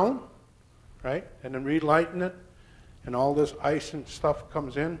cool down, right? And then relighting it, and all this ice and stuff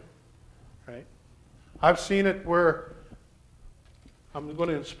comes in, right? I've seen it where I'm going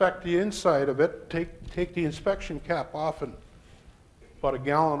to inspect the inside of it, take the inspection cap off, and about a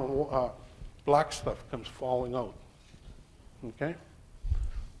gallon of black stuff comes falling out. Okay?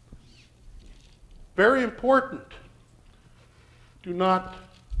 Very important. Do not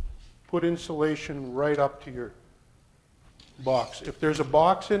put insulation right up to your box. If there's a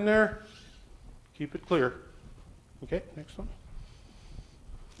box in there, keep it clear. Okay, next one.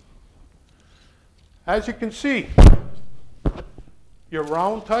 As you can see, your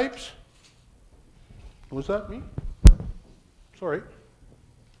round types, was that me? Sorry.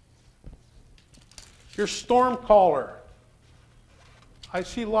 Your storm collar. I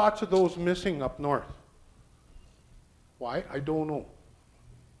see lots of those missing up north. Why? I don't know.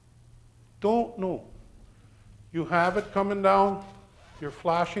 Don't know. You have it coming down, your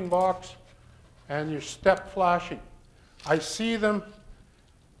flashing box, and your step flashing. I see them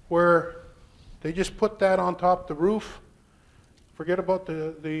where they just put that on top of the roof, forget about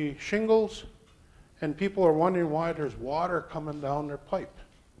the shingles, and people are wondering why there's water coming down their pipe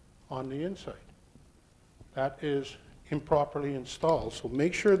on the inside. That is improperly installed. So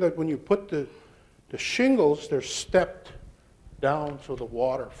make sure that when you put the shingles, they're stepped down so the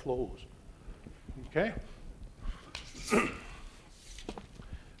water flows. Okay?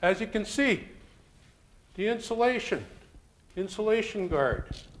 As you can see, the insulation guard,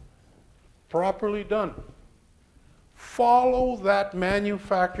 properly done. Follow that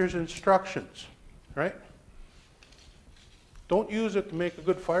manufacturer's instructions, right? Don't use it to make a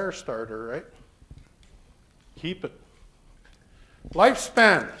good fire starter, right? Keep it.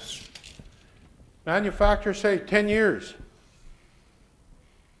 Lifespan. Manufacturers say 10 years.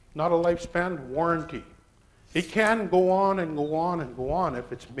 Not a lifespan warranty. It can go on and go on and go on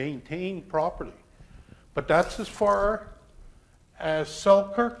if it's maintained properly. But that's as far as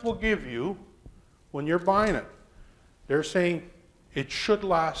Selkirk will give you when you're buying it. They're saying it should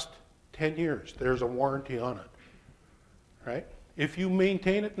last 10 years. There's a warranty on it, right? If you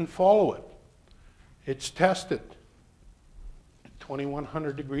maintain it and follow it, it's tested at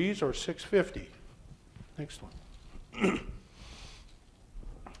 2100 degrees or 650. Next one.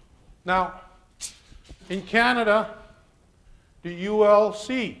 Now, in Canada, the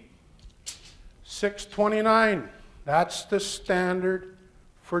ULC 629, that's the standard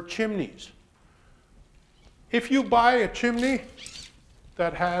for chimneys. If you buy a chimney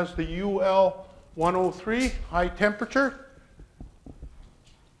that has the UL 103, high temperature,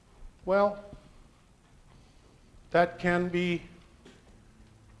 well, that can be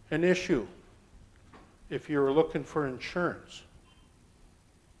an issue if you're looking for insurance,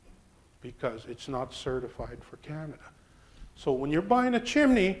 because it's not certified for Canada. So when you're buying a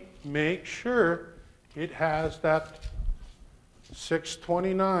chimney, make sure it has that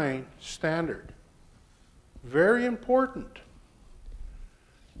 629 standard. Very important.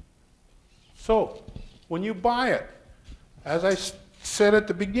 So when you buy it, as I said at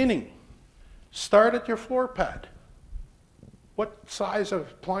the beginning, start at your floor pad. What size of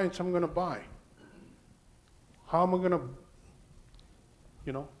appliance I'm going to buy? How am I going to,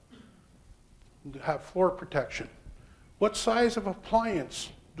 have floor protection? What size of appliance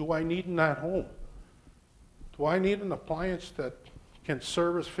do I need in that home? Do I need an appliance that can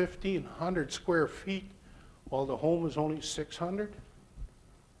service 1,500 square feet while the home is only 600?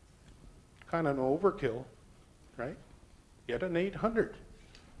 Kind of an overkill, right? Get an 800,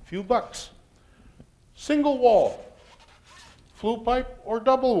 few bucks. Single wall, flue pipe or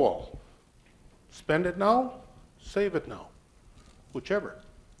double wall. Spend it now, save it now, whichever,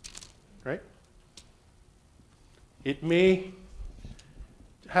 right? It may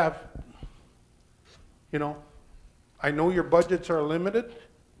have, I know your budgets are limited,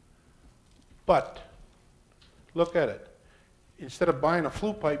 but look at it. Instead of buying a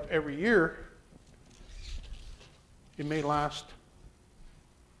flue pipe every year, it may last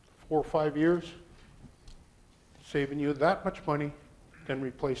 4 or 5 years, saving you that much money than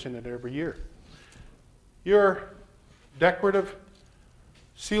replacing it every year. Your decorative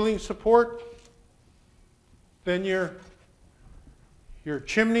ceiling support, then your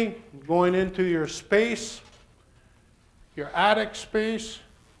chimney going into your space, your attic space,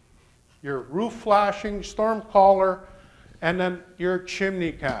 your roof flashing, storm collar, and then your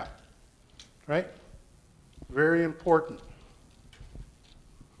chimney cap, right? Very important.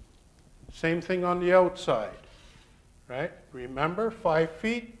 Same thing on the outside, right? Remember, 5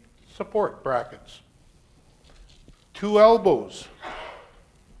 feet support brackets. 2 elbows,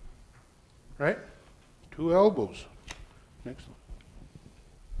 right? 2 elbows. Next one.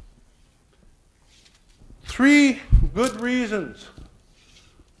 3 good reasons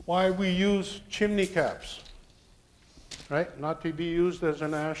why we use chimney caps, right? Not to be used as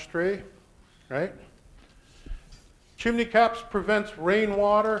an ashtray, right? Chimney caps prevents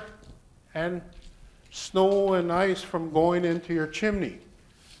rainwater and snow and ice from going into your chimney,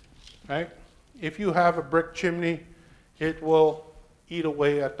 right? If you have a brick chimney, it will eat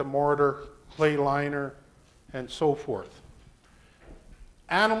away at the mortar, clay liner, and so forth.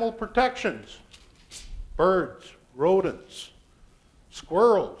 Animal protections, birds, rodents,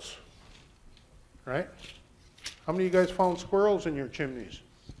 squirrels, right? How many of you guys found squirrels in your chimneys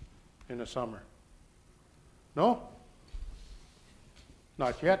in the summer? No?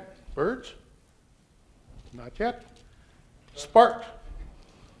 Not yet. Birds? Not yet. Spark?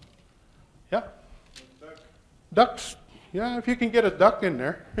 Yeah. Ducks? Yeah, if you can get a duck in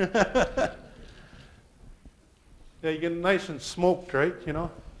there. Yeah, you get it nice and smoked, right? You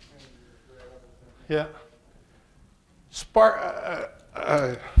know? Yeah.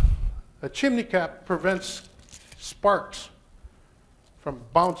 A chimney cap prevents sparks from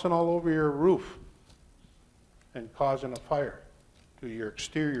bouncing all over your roof and causing a fire to your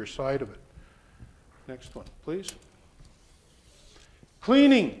exterior side of it. Next one, please.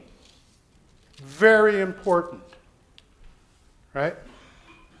 Cleaning. Very important, right?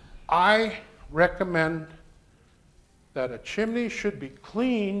 I recommend that a chimney should be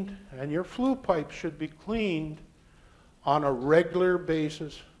cleaned and your flue pipe should be cleaned on a regular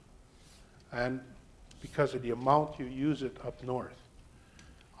basis, and because of the amount you use it up north.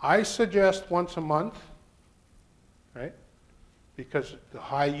 I suggest once a month, right? Because the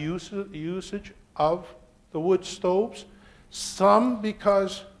high usage of the wood stoves, some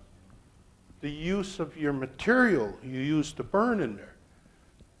because the use of your material you use to burn in there.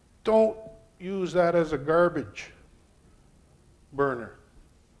 Don't use that as a garbage burner,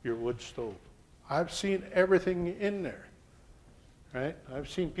 your wood stove. I've seen everything in there, right? I've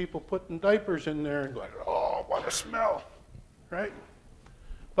seen people putting diapers in there and going, oh, what a smell, right?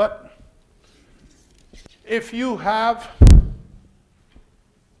 But if you have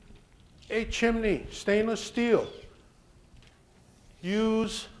a chimney, stainless steel,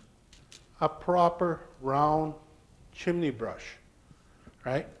 use a proper round chimney brush,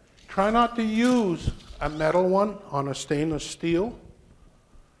 right? Try not to use a metal one on a stainless steel.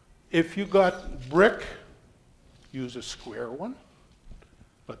 If you got brick, use a square one,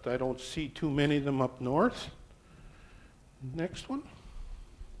 but I don't see too many of them up north. Next one.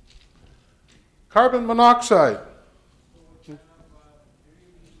 Carbon monoxide.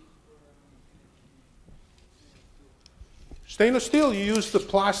 Stainless steel, you use the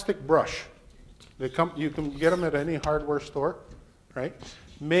plastic brush. You can get them at any hardware store, right?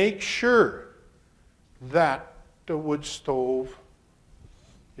 Make sure that the wood stove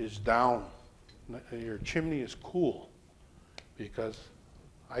is down, your chimney is cool, because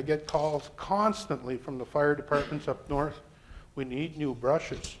I get calls constantly from the fire departments up north, we need new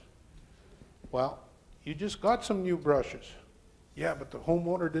brushes. Well, you just got some new brushes. Yeah, but the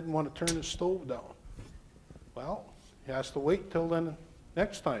homeowner didn't want to turn his stove down. Well, he has to wait till then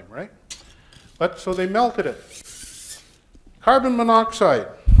next time, right? But so they melted it. Carbon monoxide.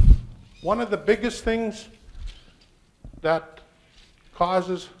 One of the biggest things that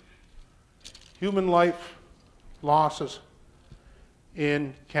causes human life losses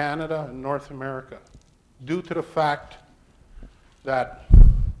in Canada and North America, due to the fact that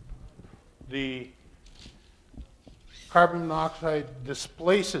the carbon monoxide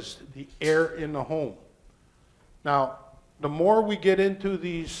displaces the air in the home. Now, the more we get into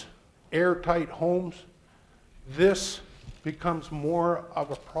these airtight homes, this becomes more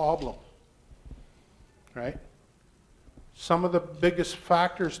of a problem, right? Some of the biggest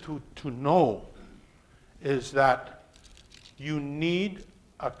factors to know is that you need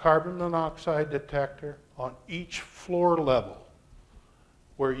a carbon monoxide detector on each floor level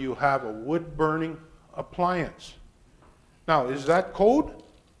where you have a wood burning appliance. Now, is that code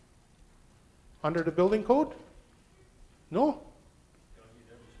under the building code? No.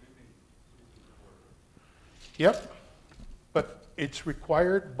 Yep, but it's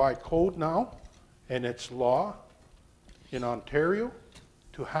required by code now, and it's law in Ontario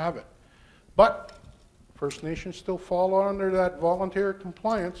to have it. But First Nations still fall under that voluntary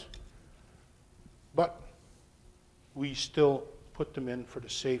compliance, but we still put them in for the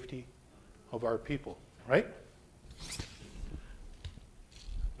safety of our people, right?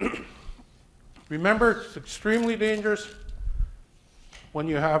 Remember, it's extremely dangerous when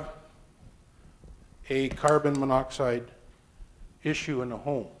you have a carbon monoxide issue in a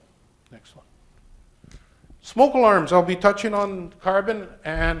home. Next one. Smoke alarms. I'll be touching on carbon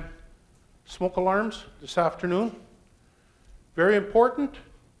and smoke alarms this afternoon. Very important,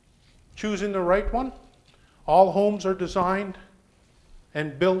 choosing the right one. All homes are designed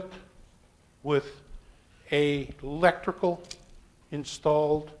and built with an electrical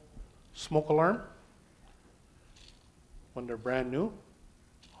installed smoke alarm when they're brand new.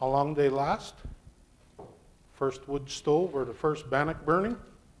 How long they last? First wood stove or the first bannock burning,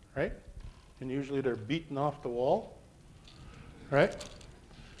 right? And usually they're beaten off the wall, right?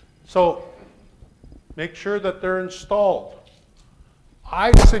 So make sure that they're installed.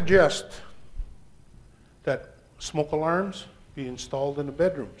 I suggest that smoke alarms be installed in the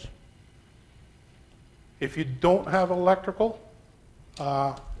bedrooms. If you don't have electrical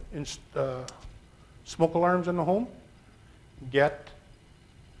smoke alarms in the home, get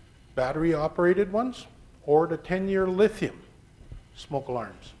battery-operated ones or the 10-year lithium smoke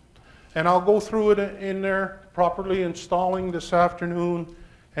alarms. And I'll go through it in there, properly installing this afternoon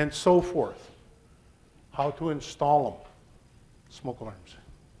and so forth. How to install them, smoke alarms.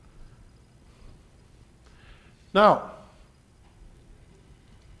 Now,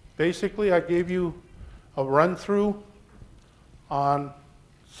 basically I gave you a run-through on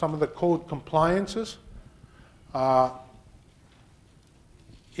some of the code compliances.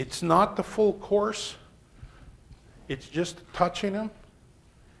 It's not the full course, it's just touching them.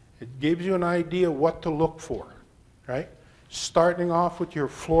 It gives you an idea what to look for, right? Starting off with your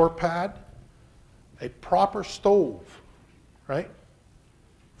floor pad, a proper stove, right?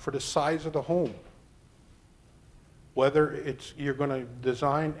 For the size of the home. Whether it's you're going to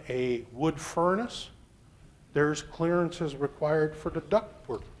design a wood furnace, there's clearances required for the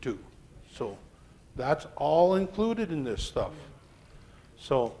ductwork too. So that's all included in this stuff.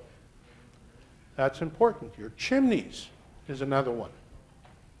 So that's important. Your chimneys is another one,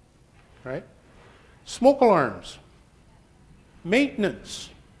 right? Smoke alarms, maintenance,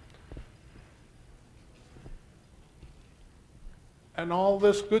 and all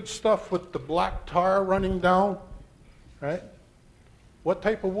this good stuff with the black tar running down, right? What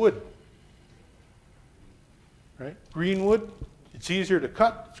type of wood? Right? Green wood, it's easier to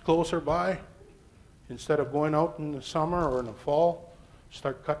cut, it's closer by. Instead of going out in the summer or in the fall,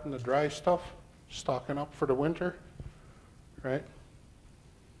 start cutting the dry stuff, stocking up for the winter, right?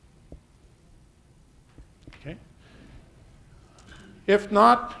 Okay. If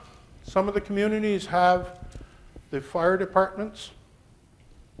not, some of the communities have the fire departments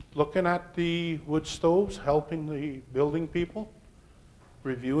looking at the wood stoves, helping the building people,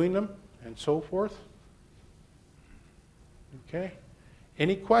 reviewing them, and so forth. Okay.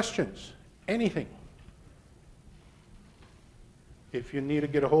 Any questions? Anything? If you need to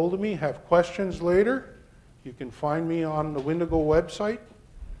get a hold of me, have questions later, you can find me on the Windigo website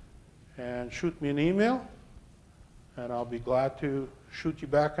and shoot me an email, and I'll be glad to shoot you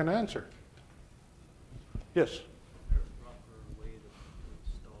back an answer. Yes? Is there a proper way to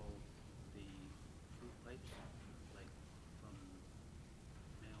install the fruit pipes, like from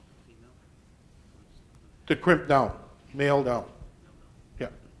male to female? To crimp down, male down. Yeah,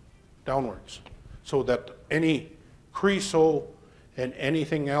 downwards. So that any creosote and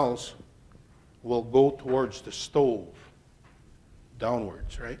anything else will go towards the stove,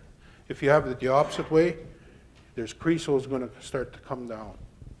 downwards, right? If you have it the opposite way, there's creosote going to start to come down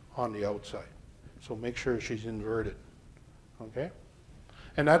on the outside. So make sure she's inverted, okay?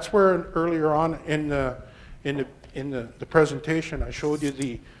 And that's where earlier on in the presentation I showed you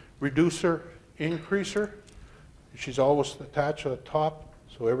the reducer, increaser. She's always attached to the top,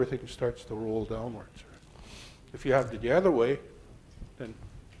 so everything starts to roll downwards. If you have it the other way, then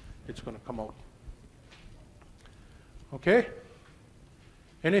it's going to come out. Okay?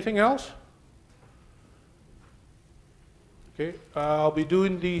 Anything else? Okay, I'll be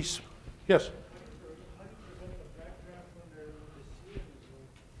doing these. Yes? How do you prevent the backdraft when the ceiling is low?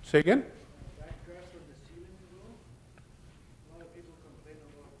 Say again? Backdraft when the ceiling is low? A lot of people complain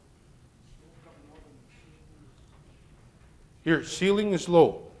about smoke coming out of the machines. Your ceiling is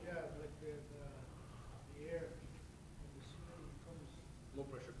low. Yeah, like the air. When the ceiling becomes Low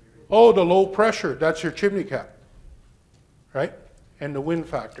pressure period. Oh, the low pressure, that's your chimney cap, right? And the wind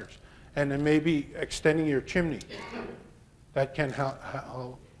factors. And then maybe extending your chimney. That can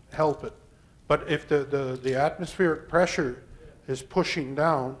help it. But if the atmospheric pressure is pushing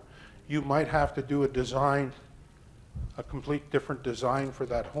down, you might have to do a design, a complete different design for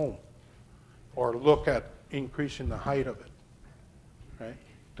that home. Or look at increasing the height of it, right?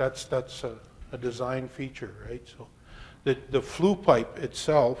 That's a design feature, right? So the flue pipe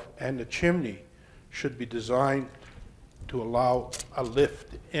itself and the chimney should be designed to allow a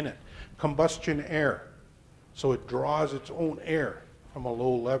lift in it. Combustion air, so it draws its own air from a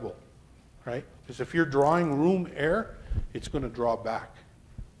low level, right? Because if you're drawing room air, it's going to draw back.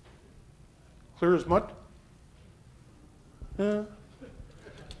 Clear as mud? Yeah.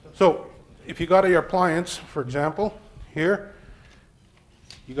 So if you got your appliance, for example, here,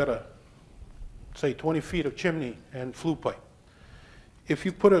 you got a, say, 20 feet of chimney and flue pipe. If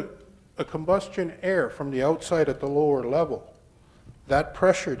you put a combustion air from the outside at the lower level, that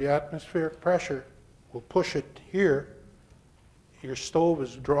pressure, the atmospheric pressure, will push it here. Your stove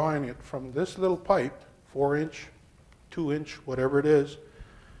is drawing it from this little pipe, 4-inch, 2-inch, whatever it is,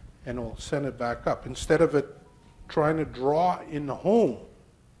 and it'll send it back up. Instead of it trying to draw in the home,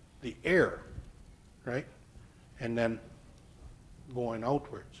 the air, right? And then going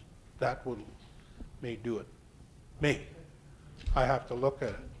outwards. That may do it. May. I have to look at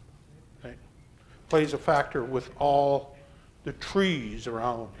it. Right? Plays a factor with all the trees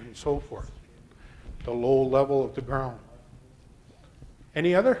around and so forth. The low level of the ground.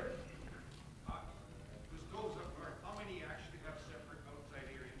 Any other? The stoves up north, how many actually have separate outside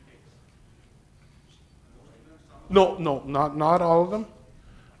air intakes? Most of them, some of them? No, not all of them.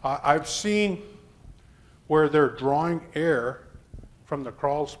 I've seen where they're drawing air from the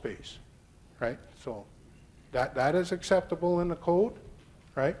crawl space, right? So that is acceptable in the code,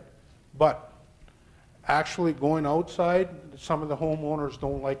 right? But actually going outside, some of the homeowners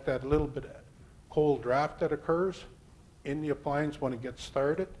don't like that little bit of cold draft that occurs in the appliance when it gets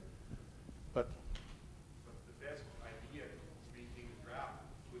started. But But the best idea to maintain the draft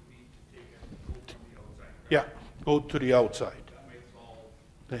would be to take a cold from the outside. yeah, go to the outside. That might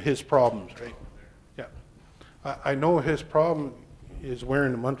solve His problems, right? Yeah. I know his problem is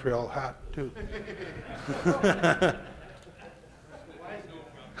wearing the Montreal hat, too.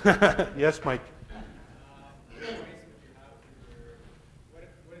 Yes, Mike? What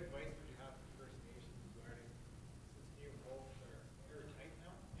advice would you have for First Nations regarding, since new homes are airtight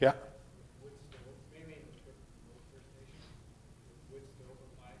now, Yeah. wood stoves, mainly in the First Nations, wood stove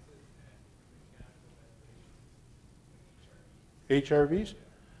appliances and mechanical ventilation, HRVs? HRVs?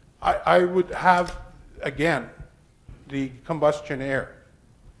 I would have, again, the combustion air,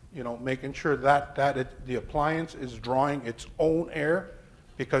 you know, making sure that the appliance is drawing its own air,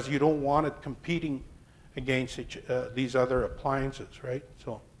 because you don't want it competing against these other appliances, right?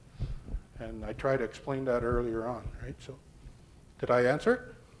 So, and I tried to explain that earlier on, right? So, did I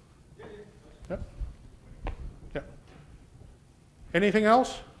answer it? Yeah. Yeah. Anything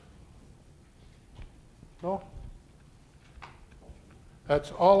else? No?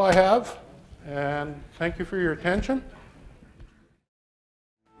 That's all I have, and thank you for your attention.